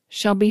upright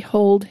shall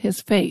behold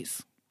his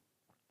face.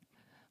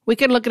 We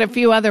could look at a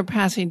few other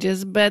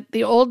passages, but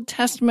the Old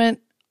Testament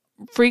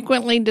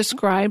frequently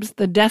describes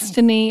the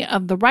destiny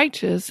of the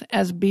righteous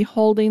as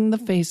beholding the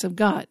face of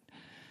God.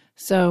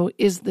 So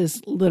is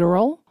this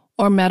literal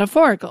or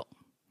metaphorical?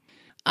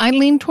 I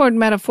lean toward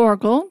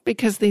metaphorical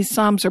because these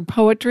Psalms are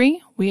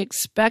poetry. We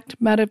expect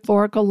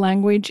metaphorical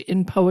language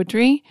in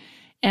poetry,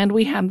 and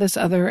we have this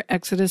other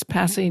Exodus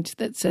passage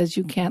that says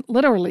you can't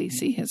literally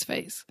see his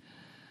face.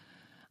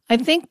 I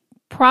think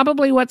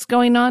probably what's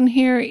going on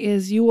here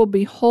is you will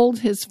behold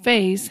his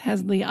face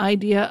has the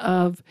idea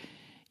of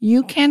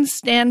you can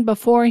stand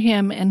before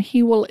him and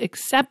he will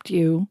accept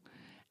you,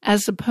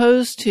 as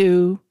opposed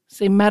to,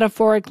 say,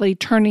 metaphorically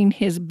turning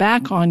his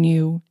back on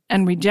you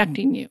and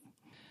rejecting you.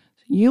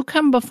 You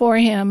come before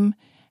him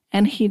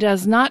and he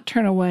does not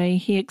turn away.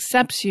 He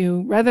accepts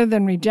you rather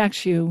than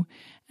rejects you.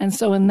 And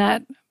so in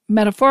that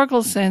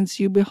metaphorical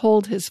sense, you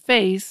behold his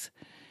face,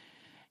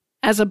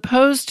 as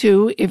opposed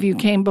to if you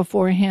came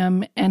before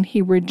him and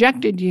he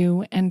rejected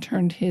you and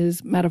turned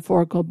his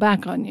metaphorical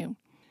back on you.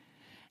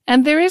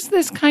 And there is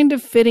this kind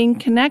of fitting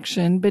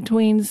connection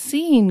between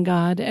seeing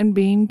God and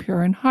being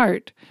pure in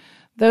heart.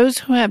 Those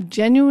who have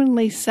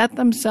genuinely set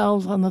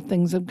themselves on the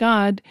things of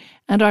God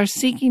and are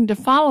seeking to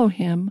follow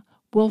him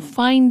will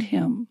find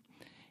him.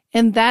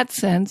 In that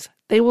sense,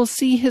 they will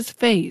see his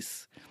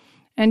face.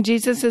 And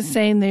Jesus is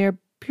saying they are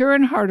pure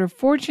in heart are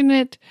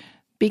fortunate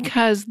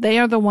because they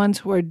are the ones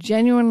who are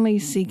genuinely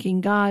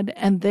seeking God,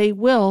 and they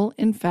will,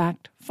 in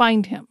fact,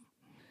 find him.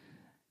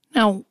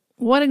 Now,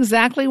 what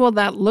exactly will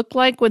that look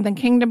like when the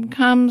kingdom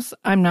comes?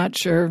 I'm not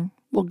sure.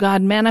 Will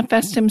God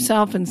manifest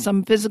himself in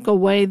some physical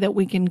way that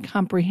we can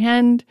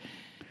comprehend?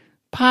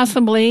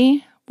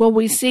 Possibly. Will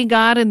we see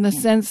God in the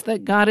sense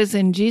that God is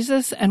in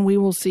Jesus and we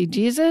will see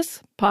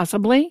Jesus?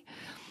 Possibly.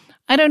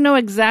 I don't know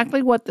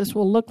exactly what this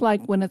will look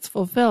like when it's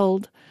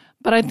fulfilled,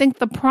 but I think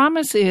the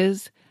promise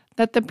is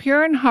that the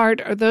pure in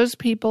heart are those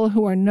people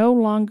who are no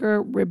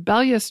longer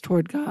rebellious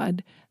toward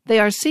God. They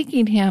are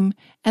seeking him,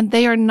 and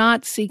they are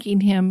not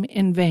seeking him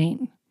in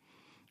vain.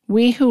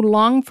 We who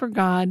long for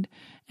God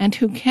and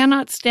who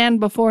cannot stand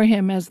before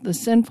him as the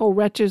sinful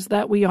wretches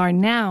that we are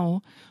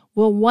now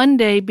will one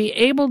day be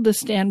able to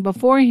stand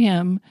before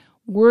him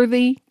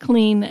worthy,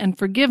 clean, and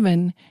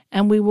forgiven,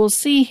 and we will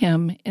see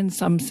him in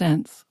some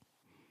sense.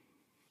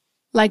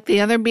 Like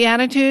the other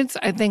Beatitudes,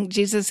 I think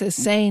Jesus is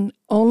saying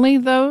only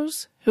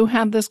those who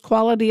have this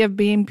quality of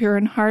being pure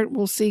in heart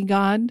will see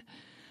God,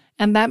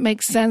 and that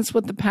makes sense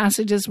with the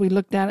passages we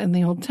looked at in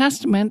the Old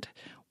Testament,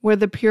 where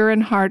the pure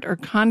in heart are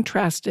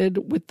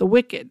contrasted with the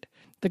wicked.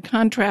 The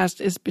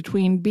contrast is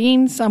between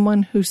being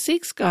someone who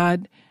seeks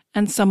God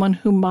and someone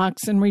who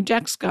mocks and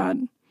rejects God.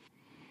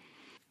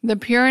 The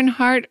pure in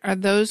heart are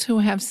those who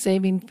have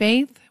saving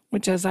faith,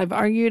 which, as I've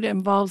argued,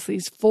 involves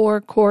these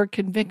 4 core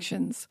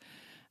convictions.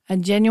 A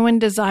genuine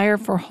desire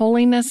for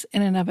holiness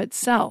in and of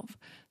itself.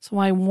 So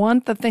I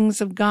want the things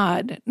of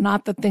God,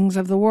 not the things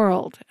of the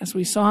world. As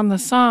we saw in the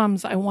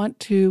Psalms, I want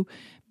to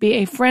be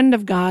a friend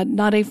of God,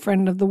 not a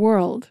friend of the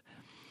world.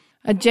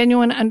 A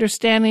genuine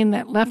understanding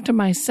that left to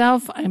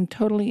myself, I am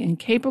totally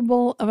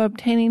incapable of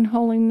obtaining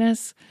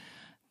holiness.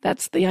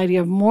 That's the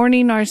idea of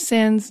mourning our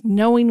sins,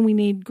 knowing we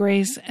need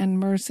grace and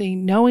mercy,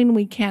 knowing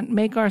we can't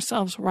make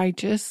ourselves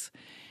righteous.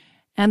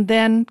 And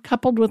then,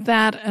 coupled with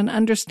that, an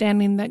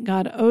understanding that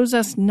God owes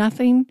us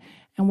nothing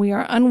and we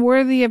are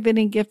unworthy of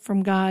any gift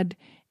from God.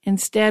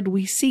 Instead,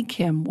 we seek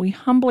him. We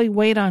humbly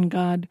wait on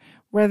God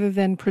rather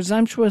than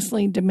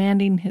presumptuously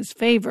demanding his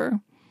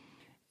favor.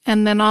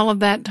 And then all of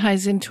that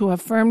ties into a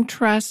firm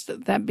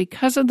trust that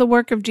because of the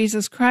work of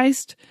Jesus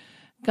Christ,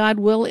 God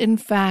will in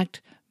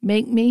fact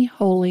make me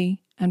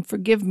holy and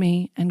forgive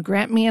me and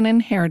grant me an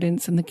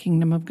inheritance in the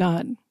kingdom of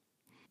God.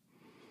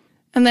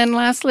 And then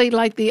lastly,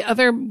 like the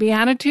other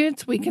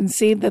Beatitudes, we can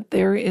see that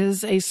there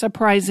is a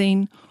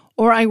surprising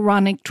or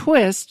ironic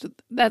twist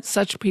that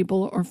such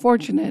people are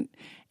fortunate.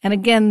 And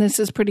again, this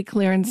is pretty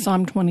clear in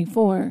Psalm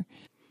 24.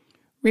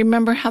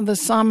 Remember how the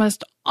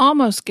psalmist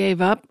almost gave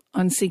up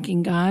on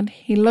seeking God.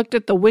 He looked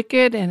at the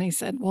wicked and he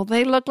said, well,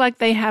 they look like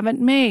they haven't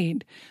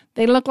made.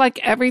 They look like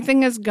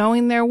everything is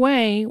going their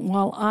way,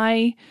 while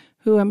I,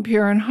 who am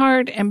pure in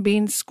heart, am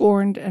being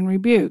scorned and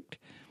rebuked.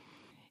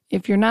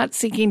 If you're not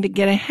seeking to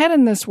get ahead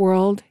in this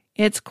world,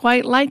 it's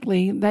quite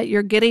likely that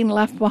you're getting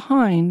left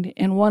behind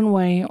in one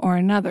way or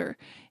another.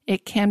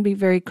 It can be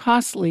very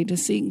costly to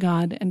seek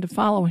God and to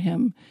follow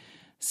him.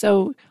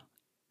 So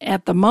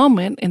at the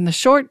moment, in the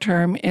short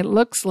term, it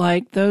looks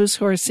like those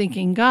who are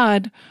seeking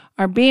God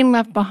are being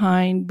left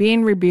behind,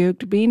 being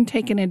rebuked, being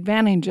taken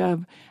advantage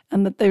of,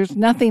 and that there's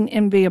nothing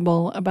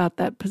enviable about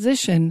that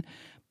position.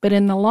 But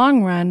in the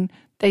long run,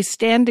 they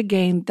stand to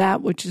gain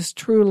that which is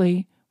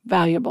truly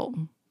valuable.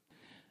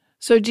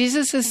 So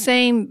Jesus is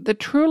saying the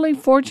truly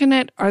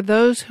fortunate are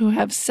those who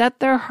have set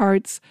their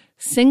hearts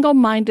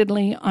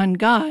single-mindedly on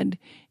God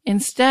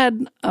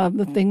instead of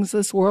the things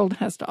this world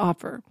has to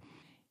offer.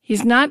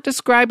 He's not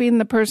describing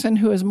the person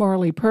who is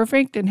morally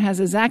perfect and has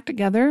his act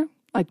together,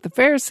 like the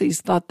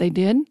Pharisees thought they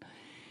did.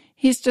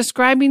 He's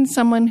describing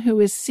someone who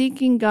is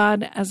seeking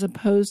God as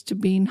opposed to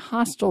being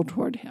hostile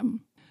toward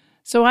him.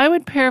 So I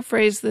would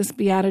paraphrase this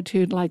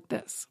beatitude like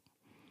this.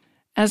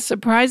 As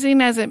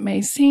surprising as it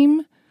may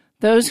seem,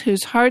 those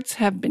whose hearts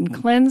have been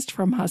cleansed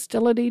from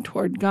hostility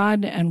toward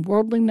God and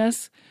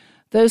worldliness,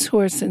 those who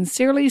are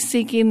sincerely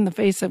seeking the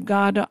face of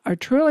God are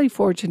truly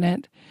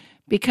fortunate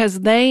because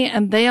they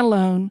and they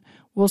alone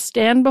will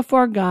stand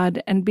before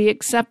God and be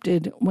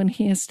accepted when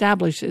he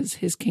establishes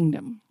his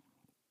kingdom.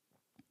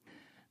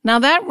 Now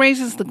that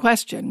raises the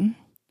question,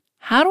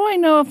 how do I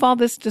know if all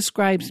this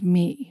describes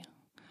me?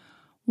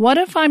 What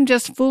if I'm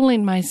just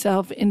fooling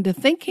myself into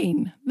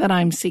thinking that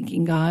I'm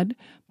seeking God,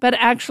 but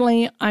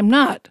actually I'm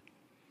not?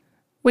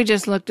 We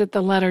just looked at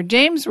the letter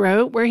James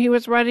wrote, where he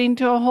was writing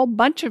to a whole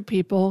bunch of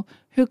people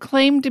who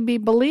claim to be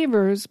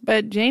believers,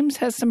 but James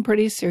has some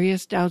pretty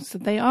serious doubts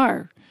that they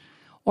are.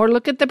 Or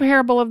look at the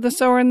parable of the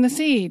sower and the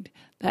seed.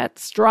 That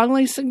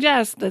strongly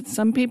suggests that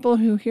some people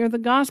who hear the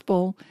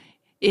gospel,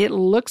 it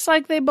looks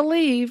like they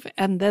believe,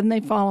 and then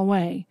they fall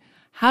away.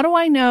 How do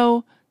I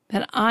know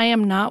that I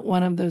am not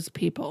one of those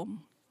people?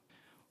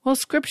 Well,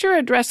 Scripture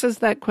addresses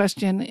that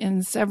question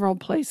in several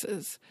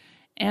places,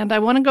 and I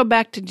want to go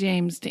back to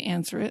James to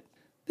answer it.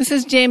 This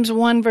is James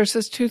 1,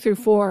 verses 2 through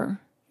 4.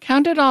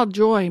 Count it all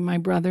joy, my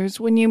brothers,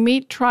 when you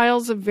meet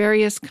trials of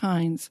various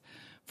kinds,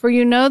 for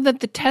you know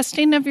that the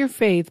testing of your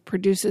faith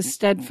produces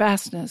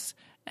steadfastness,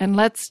 and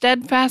let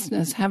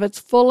steadfastness have its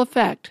full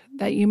effect,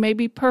 that you may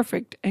be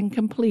perfect and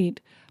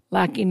complete,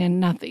 lacking in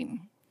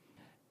nothing.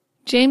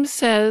 James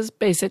says,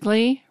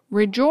 basically,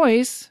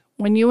 rejoice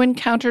when you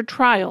encounter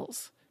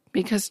trials,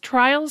 because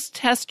trials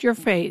test your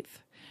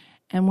faith,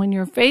 and when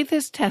your faith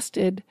is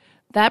tested,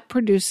 that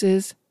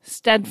produces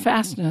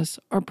steadfastness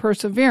or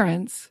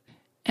perseverance,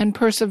 and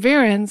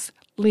perseverance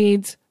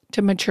leads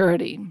to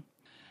maturity.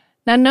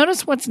 Now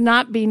notice what's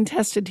not being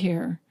tested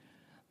here.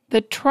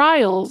 The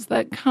trials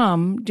that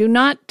come do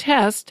not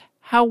test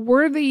how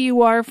worthy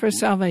you are for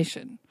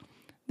salvation.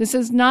 This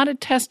is not a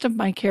test of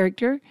my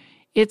character.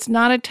 It's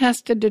not a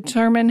test to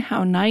determine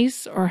how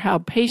nice or how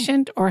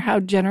patient or how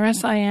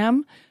generous I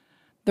am.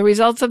 The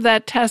results of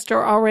that test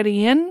are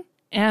already in,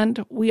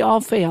 and we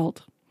all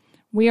failed.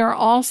 We are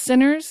all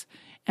sinners,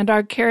 and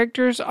our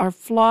characters are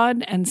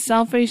flawed and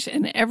selfish,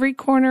 and every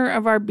corner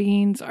of our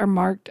beings are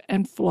marked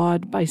and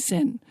flawed by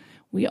sin.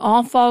 We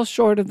all fall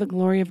short of the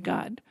glory of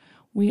God.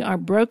 We are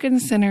broken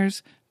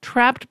sinners,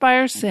 trapped by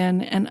our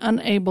sin and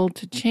unable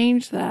to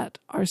change that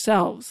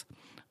ourselves.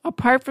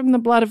 Apart from the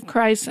blood of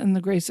Christ and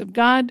the grace of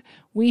God,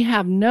 we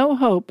have no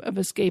hope of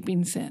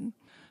escaping sin.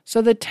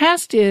 So the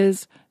test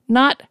is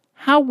not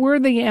how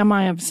worthy am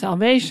I of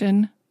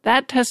salvation.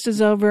 That test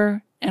is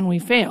over and we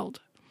failed.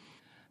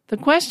 The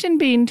question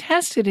being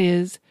tested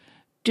is,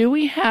 do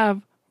we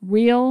have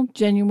real,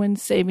 genuine,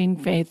 saving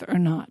faith or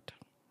not?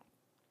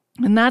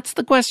 And that's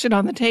the question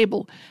on the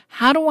table.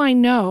 How do I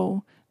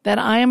know that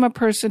I am a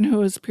person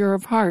who is pure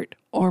of heart,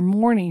 or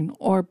mourning,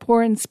 or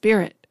poor in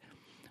spirit?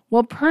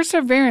 Well,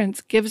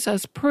 perseverance gives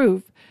us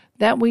proof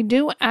that we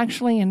do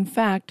actually, in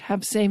fact,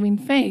 have saving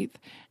faith,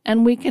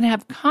 and we can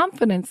have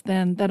confidence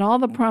then that all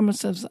the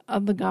promises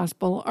of the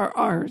gospel are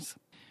ours.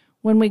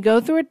 When we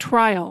go through a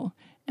trial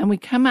and we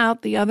come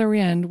out the other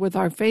end with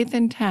our faith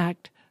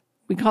intact,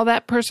 we call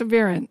that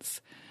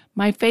perseverance.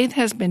 My faith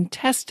has been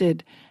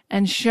tested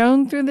and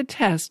shown through the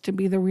test to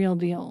be the real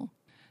deal.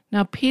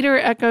 Now, Peter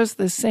echoes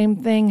the same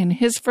thing in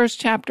his first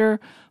chapter.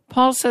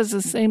 Paul says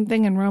the same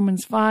thing in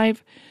Romans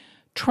 5.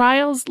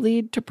 Trials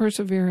lead to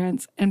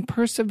perseverance, and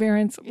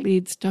perseverance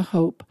leads to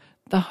hope,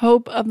 the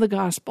hope of the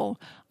gospel.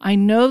 I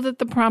know that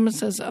the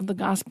promises of the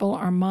gospel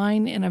are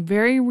mine in a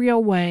very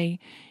real way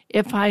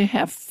if I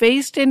have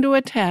faced into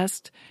a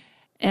test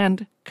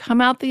and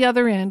come out the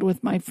other end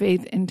with my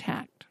faith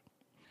intact.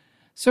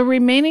 So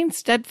remaining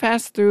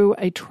steadfast through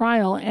a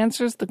trial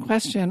answers the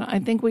question I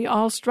think we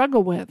all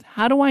struggle with.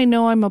 How do I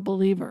know I'm a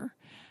believer?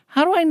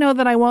 How do I know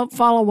that I won't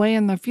fall away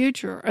in the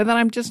future, or that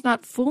I'm just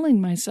not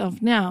fooling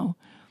myself now?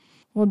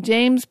 Well,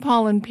 James,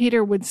 Paul, and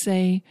Peter would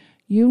say,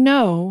 you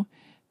know,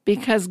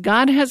 because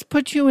God has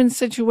put you in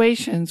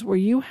situations where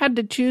you had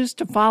to choose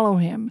to follow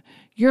him.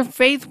 Your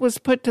faith was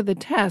put to the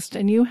test,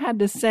 and you had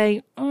to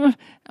say, am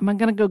I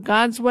going to go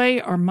God's way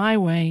or my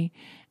way?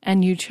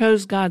 And you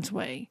chose God's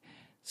way.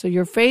 So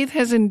your faith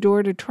has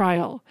endured a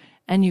trial,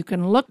 and you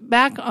can look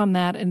back on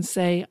that and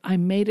say, I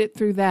made it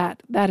through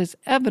that. That is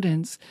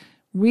evidence,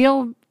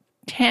 real,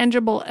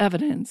 tangible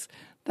evidence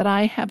that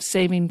I have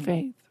saving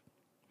faith.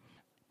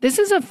 This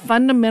is a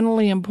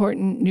fundamentally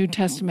important New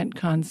Testament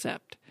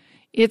concept.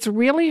 It's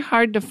really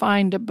hard to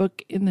find a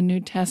book in the New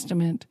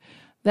Testament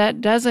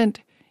that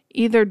doesn't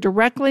either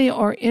directly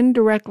or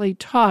indirectly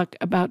talk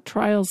about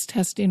trials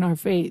testing our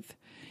faith.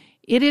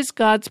 It is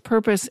God's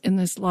purpose in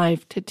this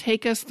life to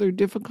take us through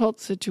difficult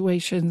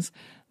situations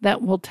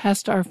that will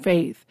test our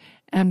faith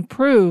and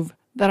prove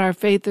that our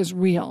faith is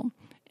real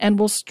and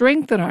will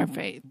strengthen our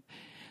faith.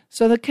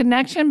 So the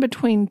connection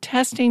between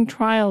testing,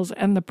 trials,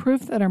 and the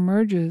proof that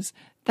emerges,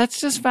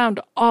 that's just found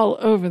all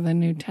over the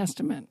New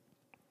Testament.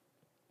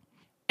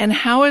 And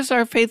how is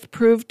our faith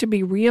proved to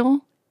be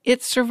real?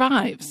 It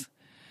survives.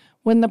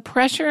 When the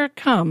pressure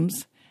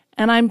comes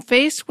and I'm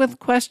faced with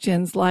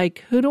questions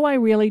like, who do I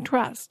really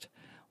trust?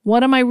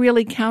 What am I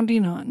really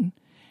counting on?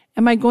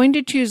 Am I going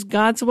to choose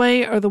God's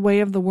way or the way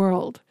of the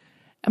world?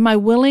 Am I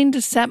willing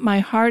to set my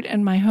heart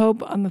and my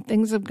hope on the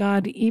things of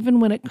God even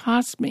when it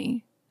costs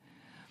me?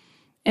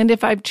 And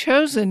if I've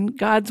chosen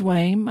God's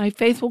way, my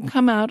faith will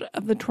come out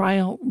of the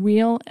trial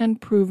real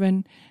and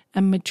proven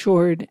and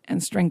matured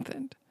and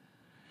strengthened.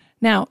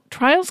 Now,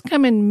 trials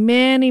come in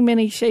many,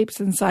 many shapes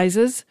and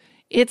sizes.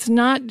 It's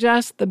not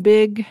just the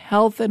big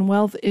health and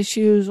wealth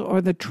issues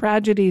or the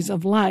tragedies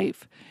of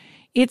life.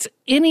 It's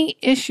any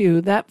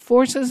issue that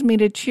forces me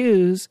to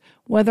choose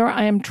whether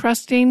I am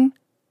trusting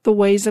the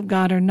ways of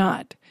God or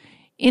not.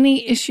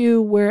 Any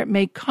issue where it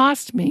may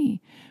cost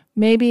me.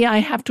 Maybe I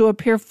have to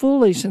appear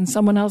foolish in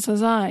someone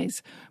else's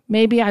eyes.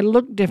 Maybe I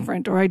look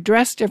different, or I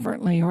dress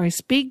differently, or I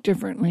speak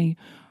differently.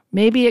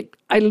 Maybe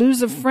I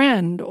lose a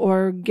friend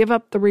or give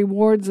up the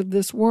rewards of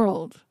this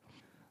world.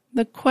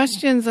 The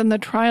questions and the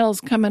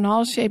trials come in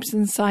all shapes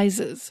and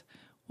sizes.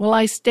 Will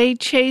I stay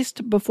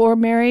chaste before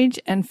marriage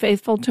and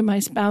faithful to my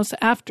spouse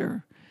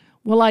after?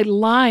 Will I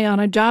lie on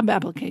a job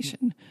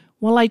application?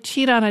 Will I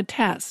cheat on a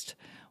test?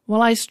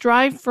 Will I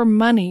strive for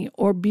money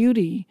or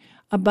beauty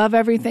above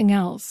everything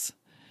else?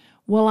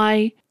 Will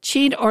I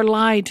cheat or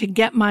lie to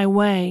get my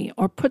way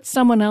or put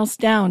someone else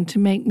down to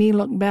make me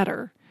look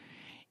better?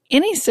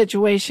 Any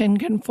situation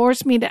can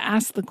force me to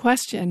ask the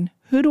question,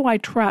 who do I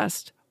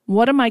trust?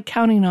 What am I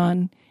counting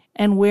on?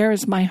 And where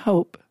is my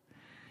hope?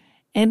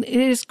 And it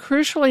is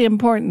crucially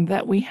important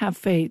that we have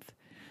faith.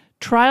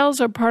 Trials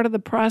are part of the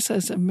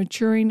process of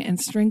maturing and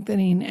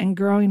strengthening and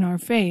growing our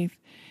faith,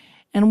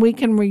 and we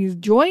can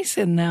rejoice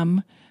in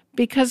them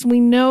because we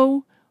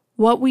know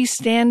what we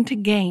stand to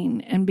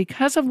gain, and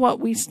because of what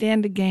we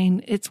stand to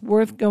gain, it's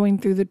worth going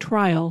through the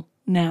trial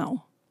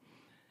now.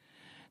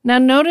 Now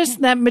notice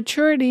that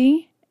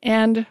maturity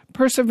and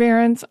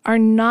perseverance are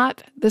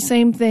not the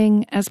same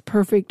thing as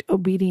perfect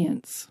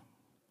obedience.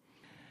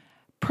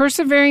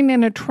 Persevering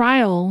in a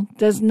trial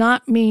does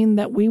not mean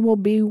that we will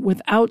be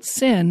without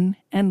sin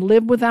and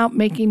live without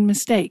making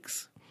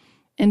mistakes.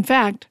 In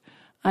fact,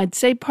 I'd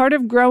say part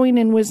of growing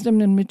in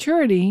wisdom and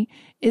maturity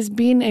is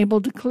being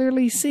able to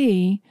clearly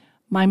see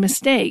my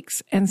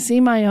mistakes and see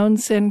my own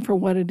sin for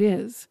what it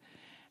is.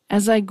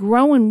 As I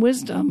grow in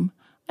wisdom,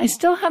 I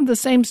still have the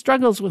same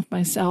struggles with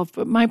myself,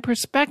 but my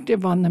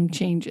perspective on them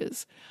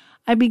changes.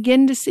 I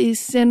begin to see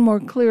sin more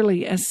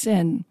clearly as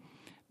sin.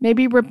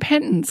 Maybe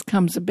repentance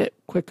comes a bit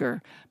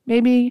quicker.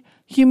 Maybe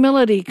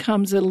humility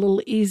comes a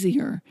little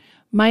easier.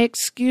 My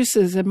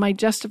excuses and my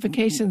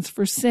justifications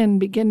for sin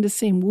begin to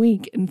seem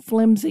weak and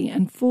flimsy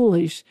and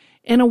foolish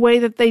in a way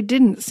that they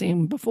didn't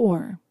seem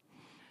before.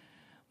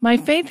 My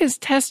faith is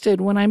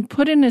tested when I'm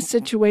put in a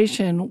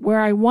situation where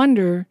I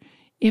wonder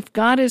if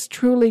God is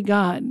truly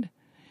God,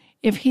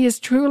 if He is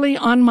truly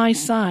on my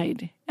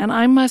side, and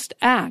I must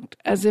act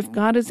as if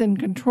God is in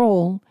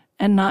control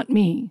and not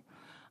me.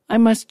 I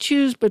must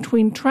choose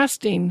between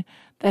trusting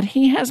that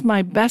He has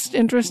my best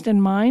interest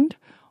in mind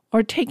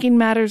or taking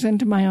matters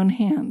into my own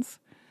hands.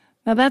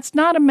 Now, that's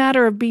not a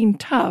matter of being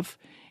tough.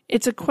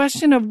 It's a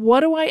question of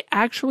what do I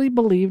actually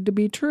believe to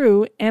be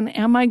true, and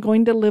am I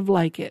going to live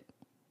like it?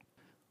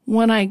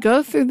 When I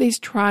go through these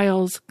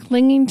trials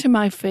clinging to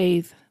my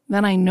faith,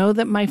 then I know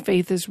that my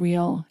faith is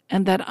real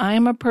and that I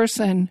am a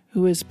person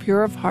who is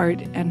pure of heart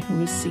and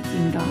who is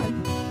seeking God.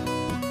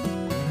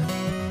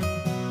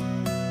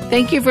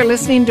 Thank you for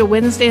listening to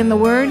Wednesday in the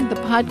Word, the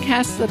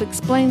podcast that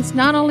explains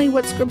not only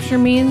what Scripture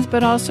means,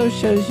 but also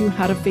shows you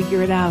how to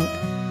figure it out.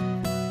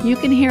 You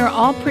can hear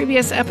all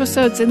previous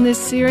episodes in this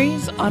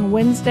series on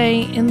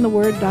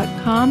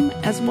WednesdayInTheWord.com,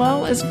 as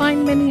well as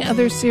find many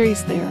other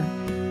series there.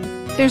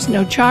 There's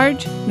no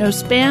charge, no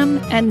spam,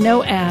 and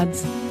no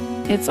ads.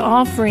 It's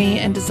all free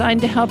and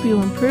designed to help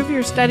you improve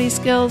your study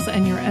skills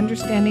and your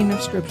understanding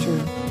of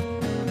Scripture.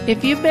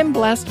 If you've been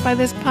blessed by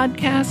this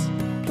podcast,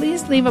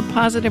 please leave a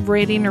positive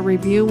rating or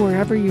review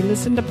wherever you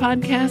listen to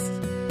podcasts.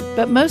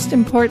 But most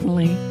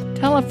importantly,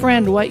 tell a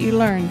friend what you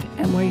learned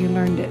and where you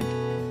learned it.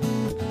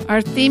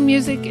 Our theme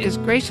music is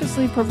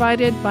graciously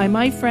provided by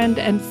my friend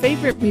and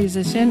favorite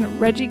musician,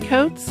 Reggie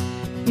Coates.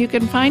 You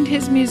can find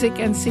his music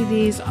and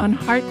CDs on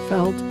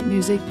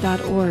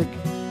heartfeltmusic.org.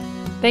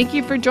 Thank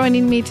you for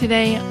joining me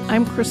today.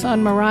 I'm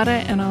Chrisan Murata,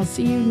 and I'll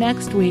see you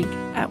next week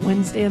at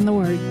Wednesday in the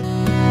Word.